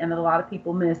key and that a lot of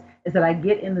people miss, is that I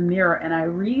get in the mirror and I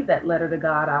read that letter to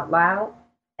God out loud.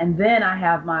 And then I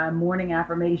have my morning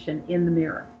affirmation in the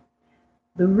mirror.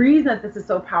 The reason that this is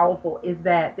so powerful is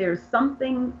that there's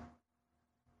something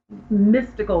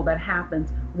mystical that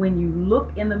happens when you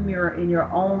look in the mirror in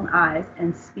your own eyes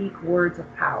and speak words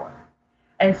of power.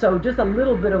 And so just a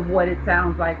little bit of what it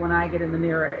sounds like when I get in the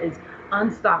mirror is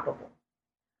unstoppable,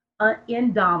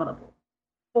 indomitable,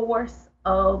 force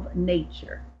of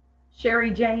nature.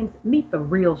 Sherry James, meet the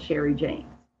real Sherry James.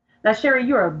 Now, Sherry,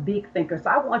 you're a big thinker, so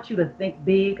I want you to think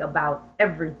big about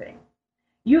everything.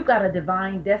 You've got a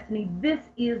divine destiny. This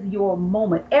is your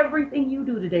moment. Everything you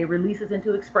do today releases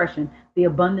into expression the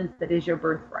abundance that is your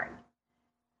birthright.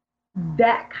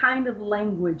 That kind of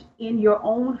language in your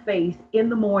own face in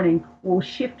the morning will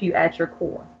shift you at your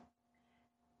core.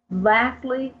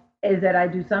 Lastly, is that I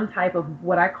do some type of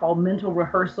what I call mental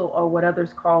rehearsal, or what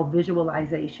others call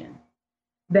visualization.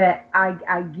 That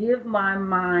I give my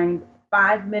mind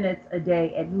 5 minutes a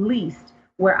day at least,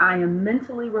 where I am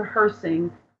mentally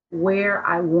rehearsing where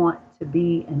I want to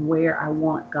be and where I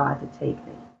want God to take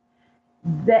me.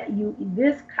 That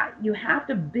you have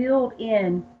to build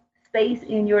in space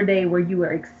in your day where you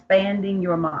are expanding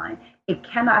your mind. It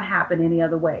cannot happen any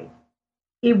other way.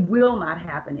 It will not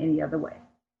happen any other way.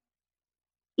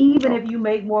 Even if you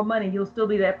make more money, you'll still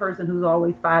be that person who's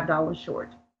always $5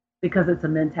 short, because it's a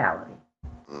mentality.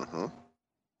 Mm-hmm.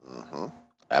 Mm-hmm.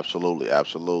 Absolutely,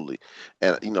 absolutely.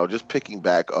 And just picking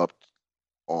back up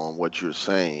on what you're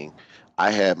saying, I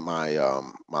had my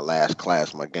my last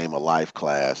class, my Game of Life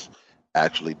class,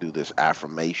 actually do this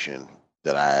affirmation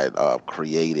that I had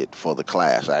created for the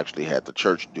class. I actually had the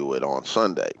church do it on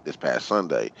Sunday, this past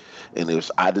Sunday, and it was,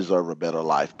 I deserve a better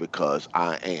life because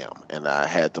I am, and I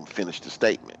had them finish the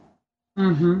statement.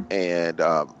 Mm-hmm. And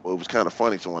it was kind of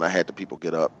funny. So when I had the people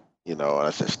get up, and I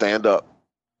said, stand up,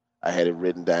 I had it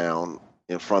written down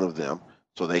in front of them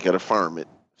so they could affirm it,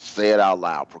 say it out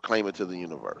loud, proclaim it to the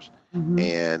universe. Mm-hmm.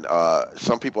 And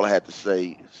some people had to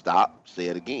say, stop, say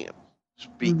it again,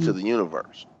 speak to the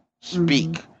universe,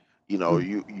 speak. Mm-hmm.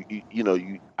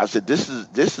 I said, this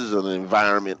is an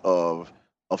environment of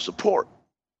support.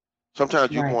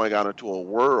 Sometimes you're going out into a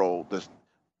world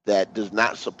that does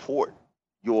not support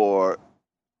your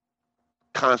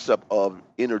concept of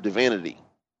inner divinity.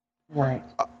 Right.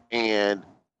 And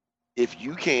if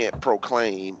you can't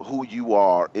proclaim who you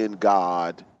are in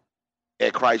God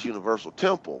at Christ Universal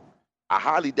Temple, I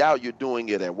highly doubt you're doing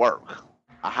it at work.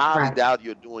 I highly Right. doubt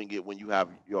you're doing it when you have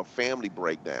your family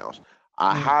breakdowns.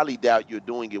 I highly doubt you're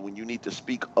doing it when you need to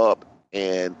speak up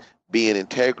and be in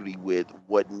integrity with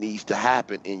what needs to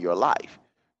happen in your life.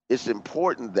 It's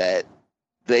important that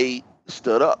they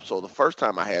stood up. So the first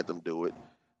time I had them do it,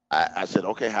 I said,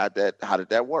 okay, how did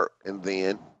that work? And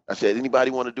then I said,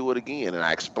 anybody want to do it again? And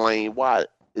I explained why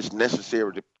it's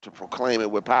necessary to proclaim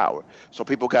it with power. So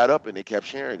people got up and they kept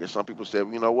sharing it. Some people said,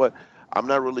 well, you know what? I'm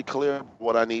not really clear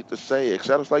what I need to say,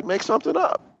 etc. It's like, make something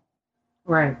up.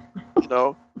 Right.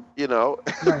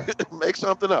 Right. Make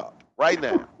something up right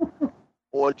now.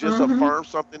 Or just affirm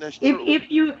something that's true. If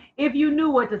you knew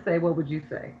what to say, what would you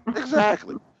say?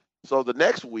 Exactly. So the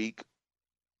next week,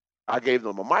 I gave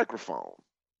them a microphone.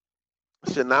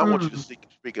 I said, now I want you to speak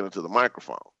it into the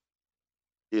microphone.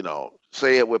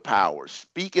 Say it with power.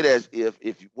 Speak it as if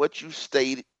what you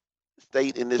state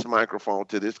in this microphone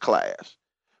to this class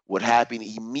would happen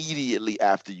immediately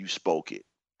after you spoke it.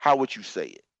 How would you say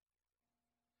it?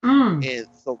 And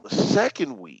so the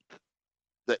second week,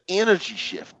 the energy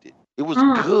shifted. It was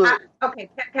good. Okay,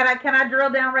 can I drill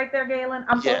down right there, Galen?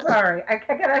 I'm Yes. so sorry.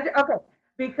 Okay,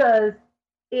 because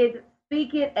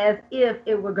speak it as if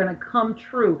it were going to come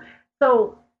true.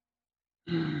 So,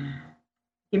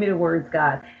 give me the words,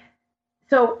 God.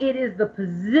 So it is the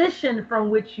position from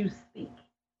which you speak.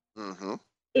 Mm-hmm.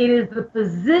 It is the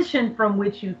position from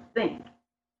which you think.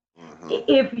 Mm-hmm.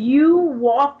 If you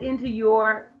walked into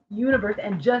your universe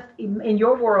and just in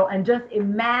your world and just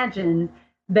imagine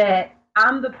that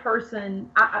I'm the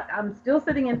person, I'm still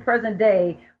sitting in present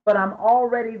day, but I'm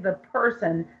already the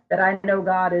person that I know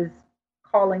God is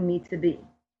calling me to be.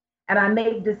 And I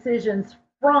make decisions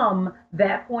from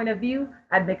that point of view,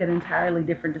 I'd make an entirely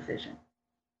different decision.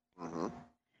 Mm-hmm.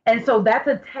 And so that's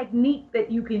a technique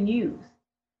that you can use.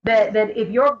 That if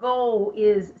your goal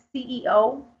is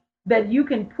CEO, that you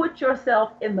can put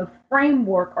yourself in the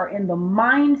framework or in the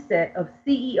mindset of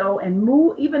CEO and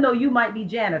move, even though you might be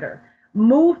janitor,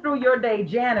 move through your day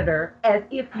janitor as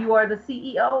if you are the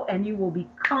CEO, and you will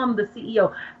become the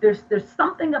CEO. There's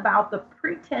something about the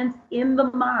pretense in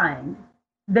the mind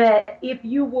that if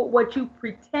you will, what you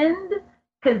pretend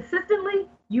consistently,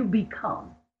 you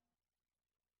become.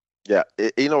 Yeah,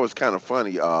 it's kind of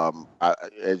funny.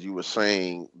 As you were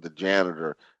saying, the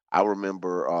janitor, I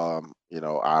remember,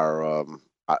 our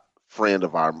friend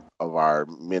of our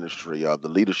ministry, the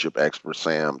leadership expert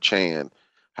Sam Chan,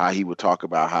 how he would talk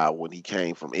about how when he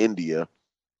came from India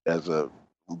as a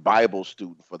Bible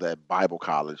student for that Bible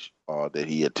college that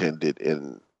he attended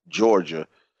in Georgia,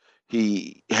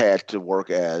 he had to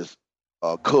work as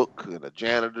a cook and a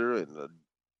janitor and a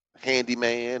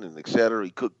handyman and etc.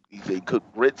 He said he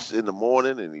cooked grits in the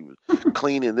morning and he was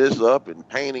cleaning this up and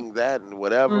painting that and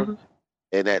whatever. Mm-hmm.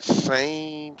 And that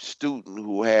same student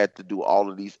who had to do all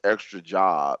of these extra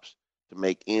jobs to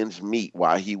make ends meet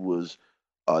while he was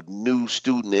a new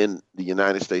student in the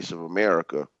United States of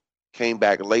America came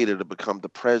back later to become the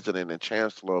president and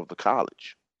chancellor of the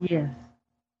college. Yes.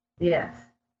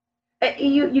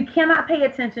 You cannot pay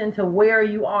attention to where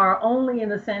you are only in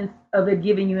the sense of it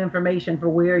giving you information for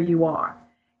where you are.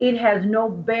 It has no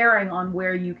bearing on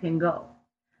where you can go.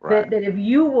 Right. That if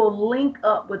you will link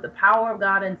up with the power of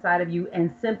God inside of you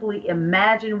and simply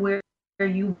imagine where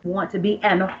you want to be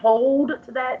and hold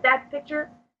to that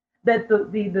picture, that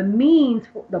the means,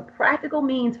 the practical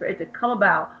means for it to come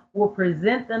about will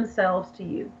present themselves to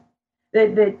you.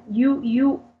 That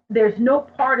you there's no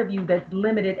part of you that's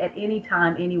limited at any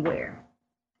time, anywhere.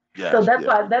 Yes, so that's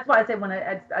why I say when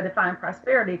I define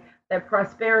prosperity, that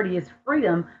prosperity is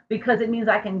freedom, because it means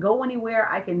I can go anywhere,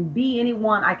 I can be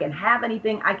anyone, I can have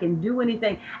anything, I can do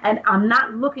anything, and I'm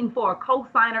not looking for a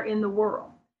cosigner in the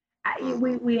world.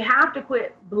 We have to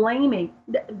quit blaming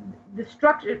the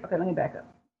structure. Okay, let me back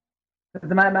up because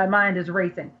my mind is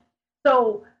racing.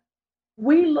 So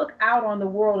we look out on the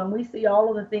world and we see all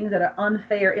of the things that are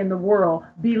unfair in the world,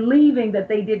 believing that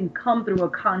they didn't come through a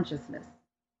consciousness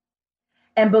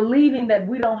and believing that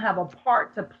we don't have a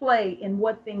part to play in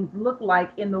what things look like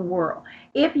in the world.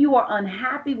 If you are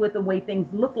unhappy with the way things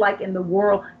look like in the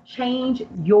world, change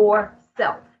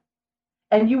yourself.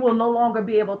 And you will no longer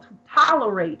be able to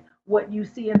tolerate what you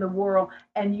see in the world,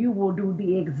 and you will do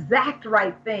the exact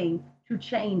right thing to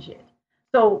change it.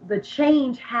 So the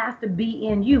change has to be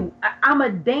in you. I'm a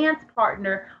dance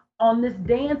partner on this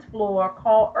dance floor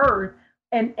called Earth,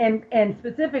 and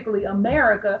specifically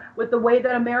America, with the way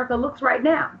that America looks right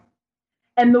now.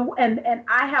 And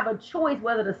I have a choice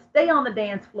whether to stay on the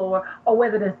dance floor or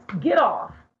whether to get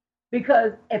off.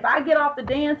 Because if I get off the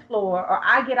dance floor or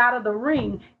I get out of the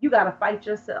ring, you got to fight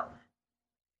yourself.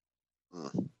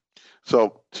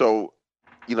 So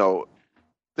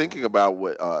thinking about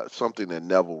what something that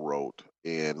Neville wrote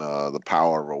in The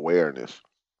Power of Awareness,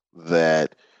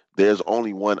 that there's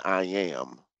only one I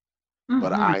am,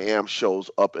 but I am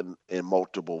shows up in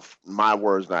multiple, my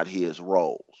words, not his,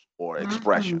 roles or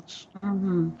expressions.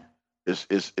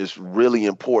 It's really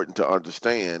important to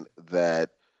understand that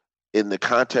in the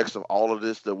context of all of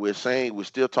this that we're saying, we're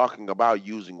still talking about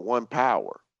using one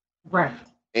power. Right.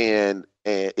 And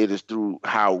it is through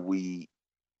how we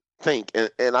think.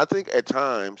 And I think at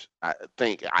times, I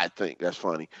think that's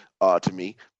funny to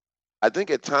me. I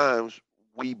think at times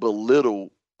we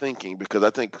belittle thinking, because I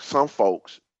think some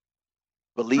folks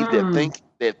believe they're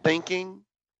thinking,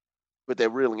 but they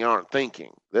really aren't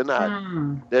thinking. They're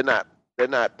not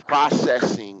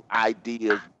processing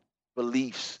ideas,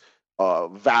 beliefs,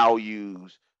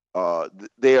 values.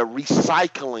 They're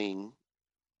recycling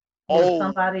old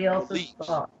somebody else's beliefs,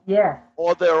 thought. Yeah.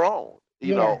 or their own,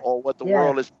 you know, or what the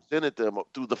world has presented them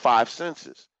through the five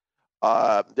senses.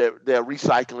 They're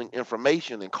recycling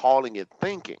information and calling it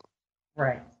thinking.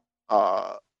 Right.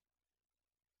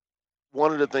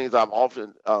 One of the things I've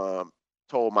often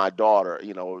told my daughter,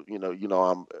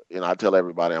 I tell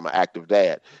everybody I'm an active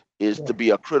dad, is to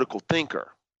be a critical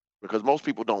thinker, because most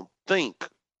people don't think.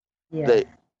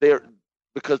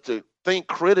 Because to think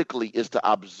critically is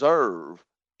to observe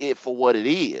it for what it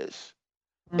is,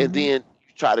 and then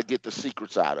you try to get the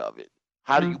secrets out of it.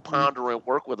 How do you ponder and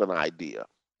work with an idea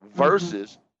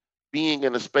versus being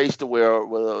in a space to where,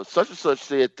 well, such and such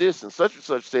said this and such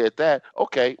said that.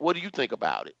 Okay, what do you think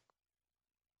about it?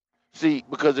 See,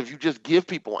 because if you just give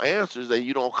people answers and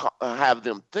you don't have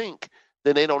them think,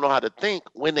 then they don't know how to think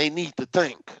when they need to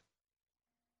think.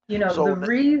 You know, so the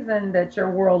reason that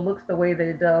your world looks the way that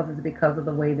it does is because of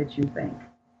the way that you think.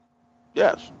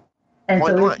 Yes. And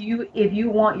point so if you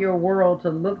want your world to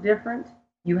look different,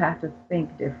 you have to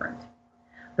think different.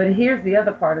 But here's the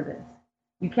other part of this.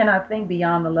 You cannot think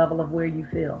beyond the level of where you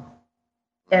feel.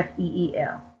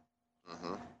 FEEL.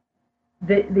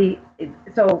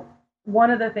 So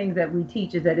one of the things that we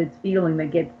teach is that it's feeling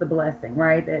that gets the blessing,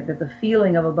 right? That the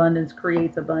feeling of abundance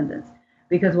creates abundance.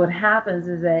 Because what happens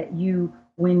is that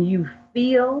when you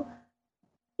feel,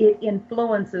 it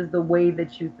influences the way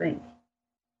that you think.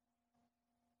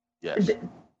 Yes.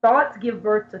 Thoughts give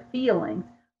birth to feelings,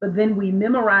 but then we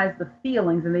memorize the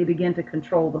feelings and they begin to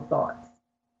control the thoughts.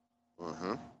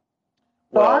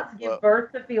 Thoughts give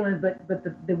birth to feelings, but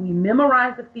we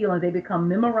memorize the feelings. They become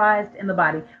memorized in the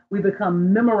body. We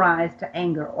become memorized to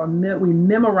anger, or we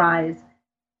memorize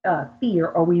fear,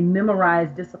 or we memorize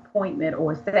disappointment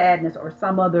or sadness or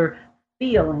some other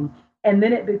feeling. And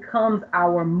then it becomes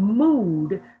our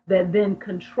mood that then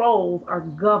controls or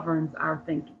governs our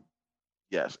thinking.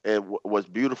 Yes. And what's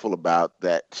beautiful about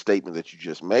that statement that you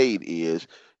just made is,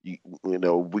 we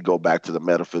go back to the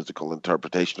metaphysical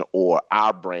interpretation, or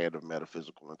our brand of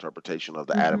metaphysical interpretation of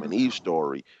the Adam and Eve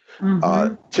story.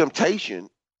 Temptation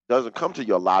doesn't come to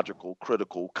your logical,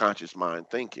 critical, conscious mind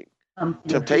thinking.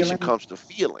 Temptation comes to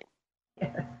feeling.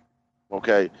 Yes.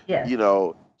 Okay. Yes.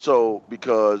 So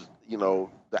because the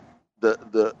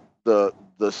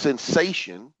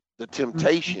sensation, the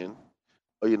temptation,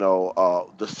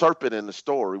 the serpent in the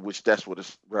story, which that's what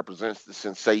it represents, the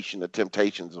sensation, the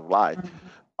temptations of life,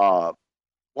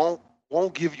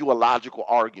 won't give you a logical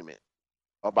argument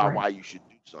about why you should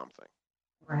do something.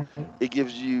 Right.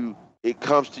 It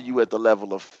comes to you at the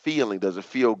level of feeling. Does it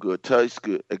feel good, taste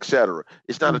good, etc.?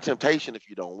 It's not a temptation if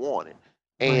you don't want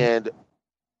it.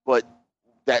 But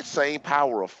that same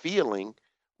power of feeling,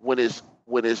 when it's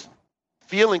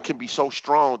feeling, can be so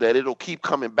strong that it'll keep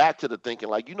coming back to the thinking,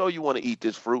 like, you want to eat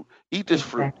this fruit, eat this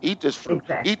fruit, eat this fruit,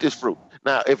 eat this fruit.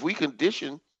 Now, if we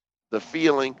condition the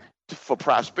feeling for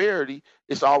prosperity,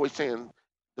 it's always saying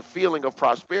the feeling of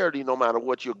prosperity, no matter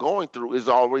what you're going through, is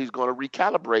always going to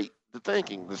recalibrate the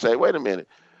thinking to say, wait a minute,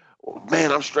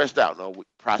 man, I'm stressed out. No,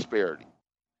 prosperity.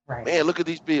 Right. Man, look at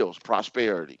these bills,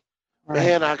 prosperity. Right.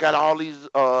 Man, I got all these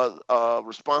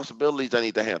responsibilities I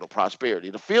need to handle, prosperity.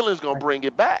 The feeling is going to bring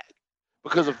it back,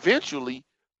 because eventually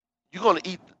you're going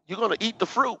to eat the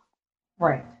fruit.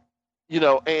 Right.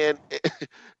 And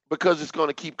because it's going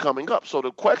to keep coming up. So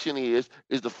the question is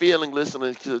the feeling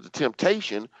listening to the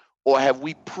temptation, or have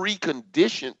we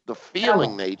preconditioned the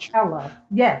feeling nature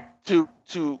Yes. to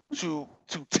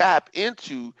tap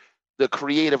into the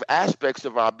creative aspects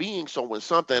of our being, so when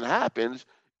something happens,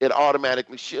 it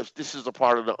automatically shifts. This is a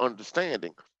part of the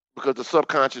understanding, because the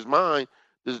subconscious mind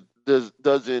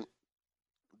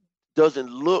doesn't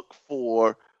look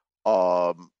for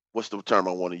what's the term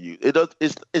I want to use?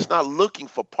 It's not looking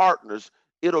for partners.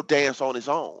 It'll dance on its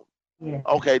own. Yeah.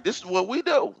 Okay, this is what we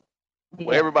do. Yeah.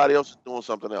 Well, everybody else is doing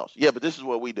something else. Yeah, but this is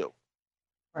what we do.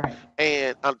 Right.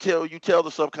 And until you tell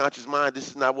the subconscious mind this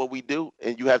is not what we do,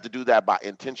 and you have to do that by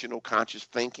intentional conscious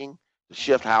thinking to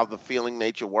shift how the feeling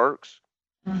nature works,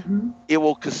 it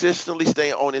will consistently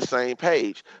stay on the same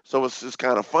page. So it's just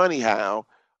kind of funny how,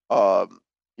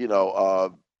 you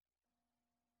know,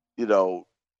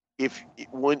 if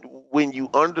when you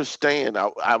understand,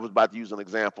 I was about to use an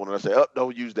example, and I said, "Oh,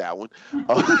 don't use that one,"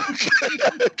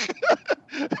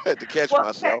 to catch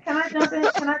myself. Can I jump in?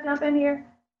 Can I jump in here?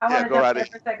 I want to jump in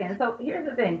for a second. So here's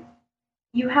the thing: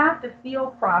 you have to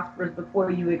feel prosperous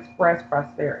before you express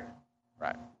prosperity.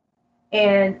 Right.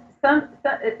 And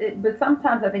but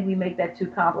sometimes I think we make that too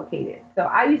complicated. So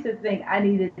I used to think I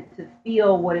needed to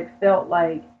feel what it felt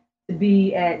like to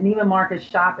be at Neiman Marcus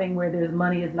shopping where there's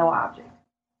money is no object.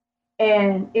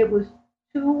 And it was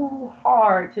too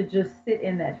hard to just sit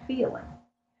in that feeling.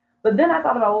 But then I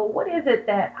thought about, well, what is it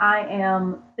that I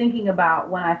am thinking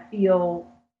about when I feel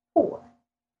poor?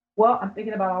 Well, I'm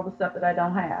thinking about all the stuff that I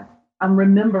don't have. I'm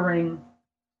remembering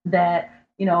that,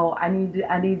 I need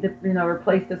to,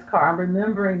 replace this car. I'm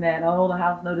remembering that, the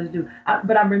house note is due.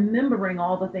 But I'm remembering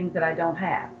all the things that I don't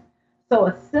have. So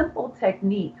a simple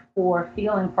technique for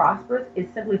feeling prosperous is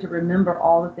simply to remember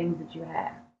all the things that you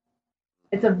have.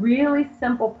 It's a really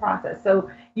simple process. So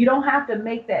you don't have to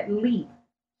make that leap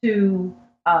to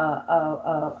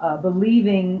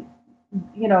believing,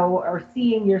 or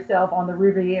seeing yourself on the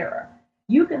Riviera.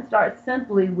 You can start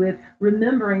simply with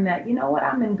remembering that,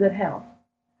 I'm in good health.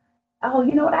 Oh,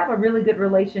 I have a really good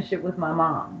relationship with my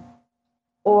mom.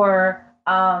 Or,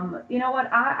 I've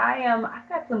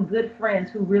got some good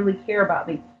friends who really care about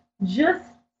me. Just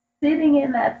sitting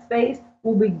in that space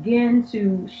will begin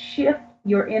to shift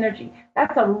your energy.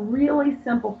 That's a really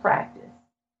simple practice.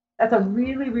 That's a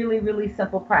really, really, really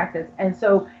simple practice. And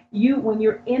so when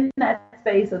you're in that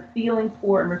space of feeling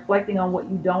poor and reflecting on what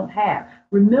you don't have,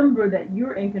 remember that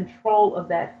you're in control of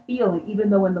that feeling, even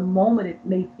though in the moment it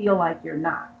may feel like you're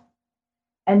not.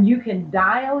 And you can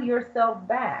dial yourself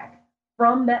back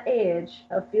from the edge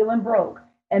of feeling broke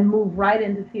and move right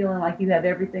into feeling like you have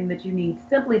everything that you need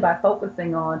simply by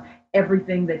focusing on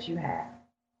everything that you have.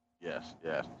 Yes.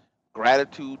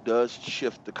 Gratitude does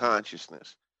shift the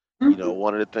consciousness.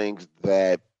 One of the things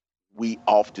that we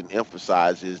often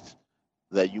emphasize is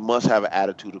that you must have an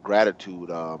attitude of gratitude.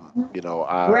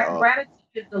 Gratitude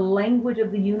is the language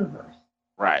of the universe.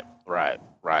 Right.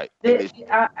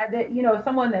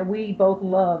 Someone that we both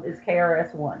love is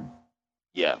KRS-One.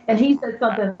 Yeah. And he said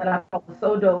something that I thought was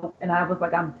so dope, and I was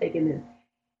like, I'm taking this.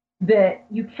 That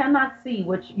you cannot see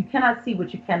what you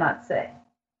cannot say.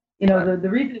 The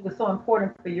reason it was so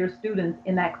important for your students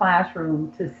in that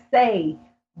classroom to say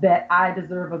that I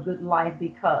deserve a good life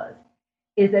because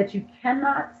is that you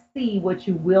cannot see what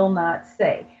you will not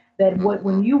say. That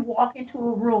when you walk into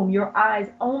a room, your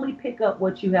eyes only pick up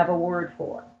what you have a word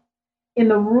for. In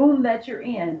the room that you're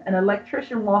in, an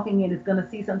electrician walking in is going to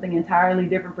see something entirely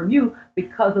different from you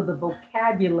because of the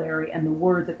vocabulary and the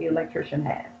words that the electrician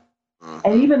has.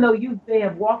 And even though you may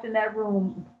have walked in that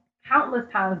room countless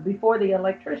times before the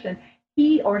electrician,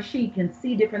 he or she can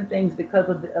see different things because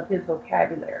of his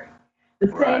vocabulary. The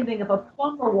same thing if a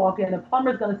plumber walked in, a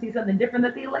plumber is going to see something different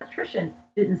that the electrician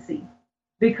didn't see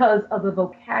because of the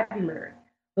vocabulary.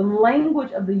 The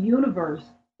language of the universe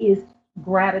is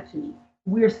gratitude.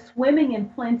 We're swimming in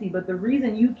plenty, but the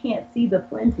reason you can't see the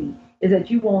plenty is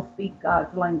that you won't speak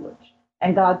God's language.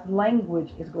 And God's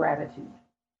language is gratitude.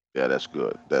 Yeah, that's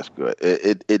good.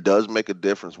 It does make a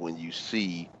difference when you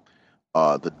see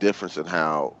the difference in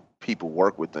how people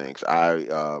work with things.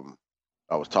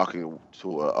 I was talking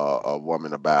to a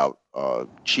woman about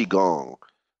Qigong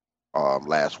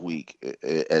last week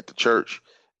at the church,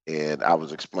 and I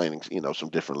was explaining, some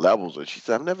different levels. And she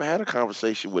said, "I've never had a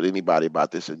conversation with anybody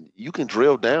about this." And you can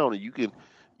drill down, and you can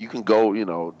go,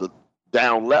 the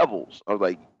down levels. I was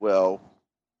like, "Well,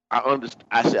 I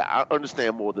said I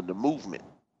understand more than the movement.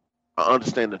 I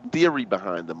understand the theory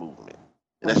behind the movement,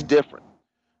 and that's different."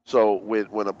 So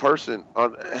when a person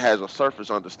has a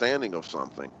surface understanding of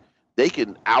something, they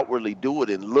can outwardly do it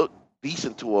and look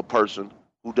decent to a person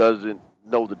who doesn't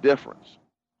know the difference.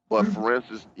 But for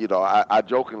instance, I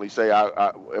jokingly say,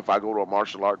 if I go to a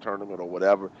martial art tournament or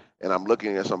whatever, and I'm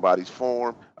looking at somebody's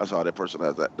form, I saw that person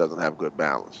doesn't have good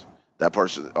balance. That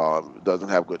person doesn't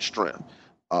have good strength,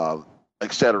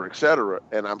 et cetera, et cetera.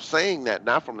 And I'm saying that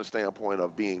not from the standpoint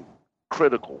of being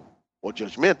critical or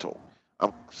judgmental.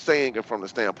 I'm saying it from the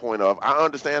standpoint of I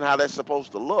understand how that's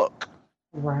supposed to look.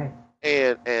 Right.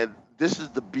 And this is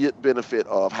the benefit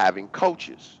of having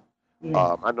coaches.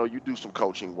 Yeah. I know you do some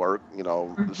coaching work,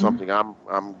 something I'm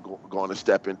going to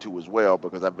step into as well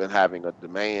because I've been having a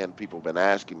demand. People have been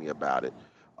asking me about it.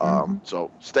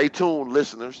 So stay tuned,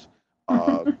 listeners,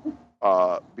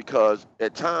 because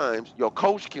at times your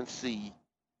coach can see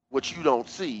what you don't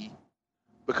see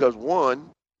because, one,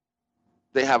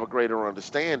 they have a greater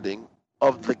understanding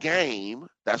of the game.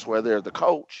 That's where they're the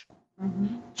coach.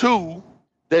 Mm-hmm. Two,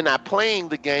 they're not playing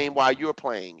the game while you're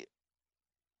playing it.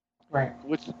 Right.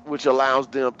 Which allows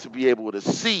them to be able to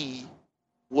see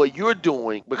what you're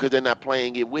doing because they're not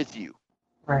playing it with you.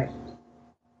 Right.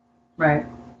 Right.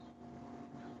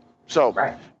 So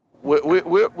right.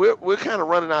 We're kind of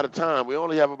running out of time. We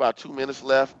only have about 2 minutes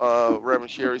left, Reverend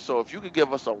Sherry. So if you could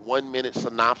give us a 1-minute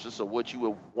synopsis of what you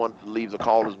would want to leave the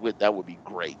callers with, that would be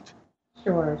great.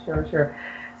 Sure.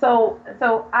 So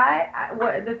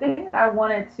the thing I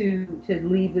wanted to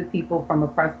leave with people from a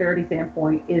prosperity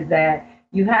standpoint is that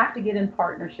you have to get in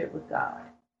partnership with God.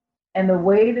 And the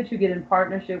way that you get in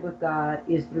partnership with God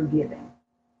is through giving.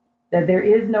 That there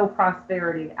is no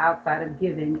prosperity outside of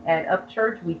giving. At Up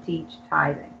Church, we teach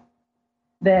tithing.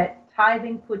 That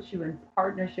tithing puts you in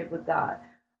partnership with God.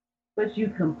 But you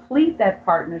complete that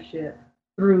partnership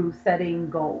through setting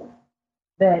goals.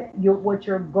 That what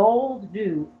your goals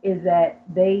do is that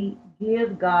they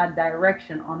give God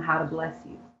direction on how to bless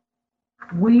you.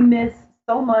 We miss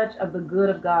so much of the good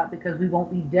of God because we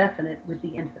won't be definite with the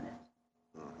infinite.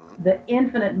 The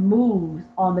infinite moves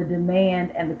on the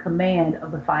demand and the command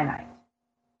of the finite.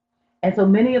 And so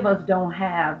many of us don't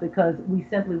have because we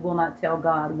simply will not tell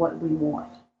God what we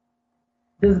want.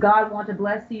 Does God want to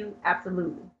bless you?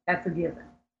 Absolutely. That's a given.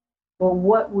 But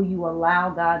what will you allow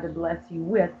God to bless you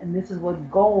with? And this is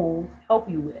what goals help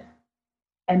you with.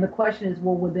 And the question is,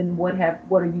 well, then what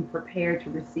are you prepared to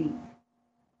receive?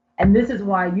 And this is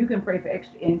why you can pray for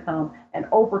extra income and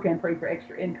Oprah can pray for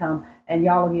extra income and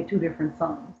y'all will get 2 different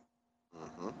sums.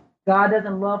 Mm-hmm. God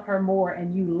doesn't love her more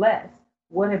and you less.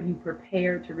 What have you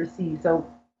prepared to receive? So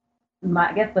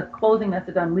I guess the closing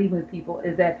message I'm leaving with people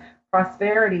is that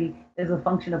prosperity is a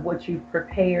function of what you've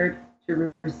prepared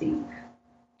to receive.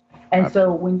 And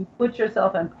so when you put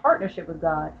yourself in partnership with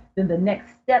God, then the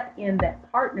next step in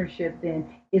that partnership then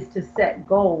is to set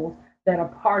goals that are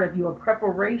part of your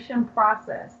preparation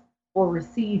process for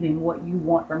receiving what you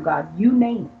want from God. You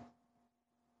name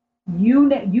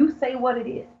it. You say what it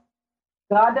is.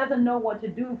 God doesn't know what to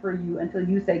do for you until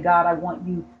you say, God, I want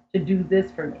you to do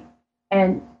this for me.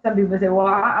 And some people say, well,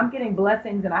 I'm getting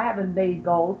blessings and I haven't made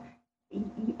goals.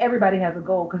 Everybody has a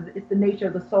goal because it's the nature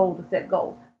of the soul to set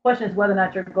goals. Question is whether or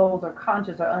not your goals are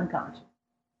conscious or unconscious.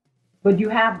 But you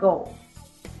have goals.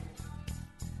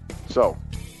 So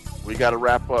we got to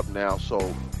wrap up now. So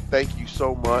thank you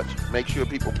so much. Make sure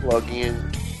people plug in.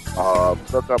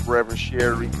 Look up Reverend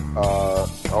Sherry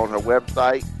on her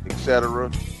website, etc.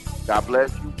 God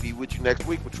bless you. Be with you next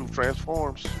week with Truth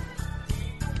Transforms.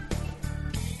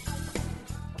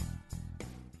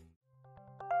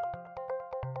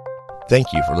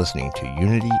 Thank you for listening to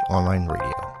Unity Online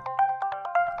Radio,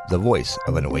 the voice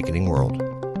of an awakening world.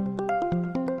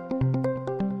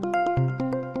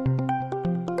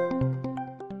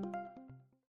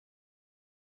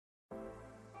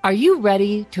 Are you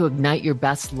ready to ignite your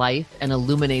best life and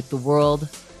illuminate the world?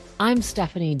 I'm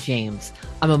Stephanie James.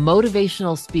 I'm a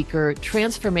motivational speaker,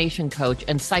 transformation coach,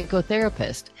 and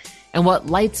psychotherapist. And what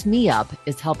lights me up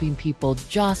is helping people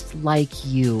just like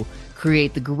you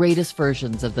create the greatest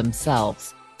versions of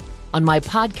themselves. On my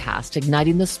podcast,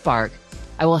 Igniting the Spark,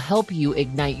 I will help you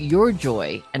ignite your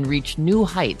joy and reach new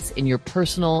heights in your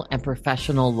personal and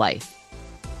professional life.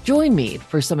 Join me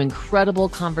for some incredible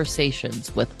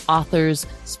conversations with authors,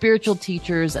 spiritual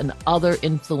teachers, and other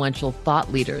influential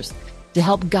thought leaders to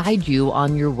help guide you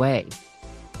on your way.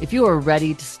 If you are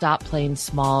ready to stop playing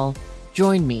small,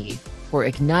 join me for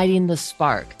Igniting the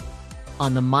Spark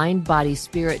on the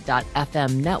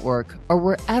mindbodyspirit.fm network or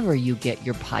wherever you get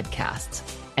your podcasts,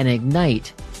 and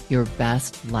ignite your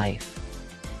best life.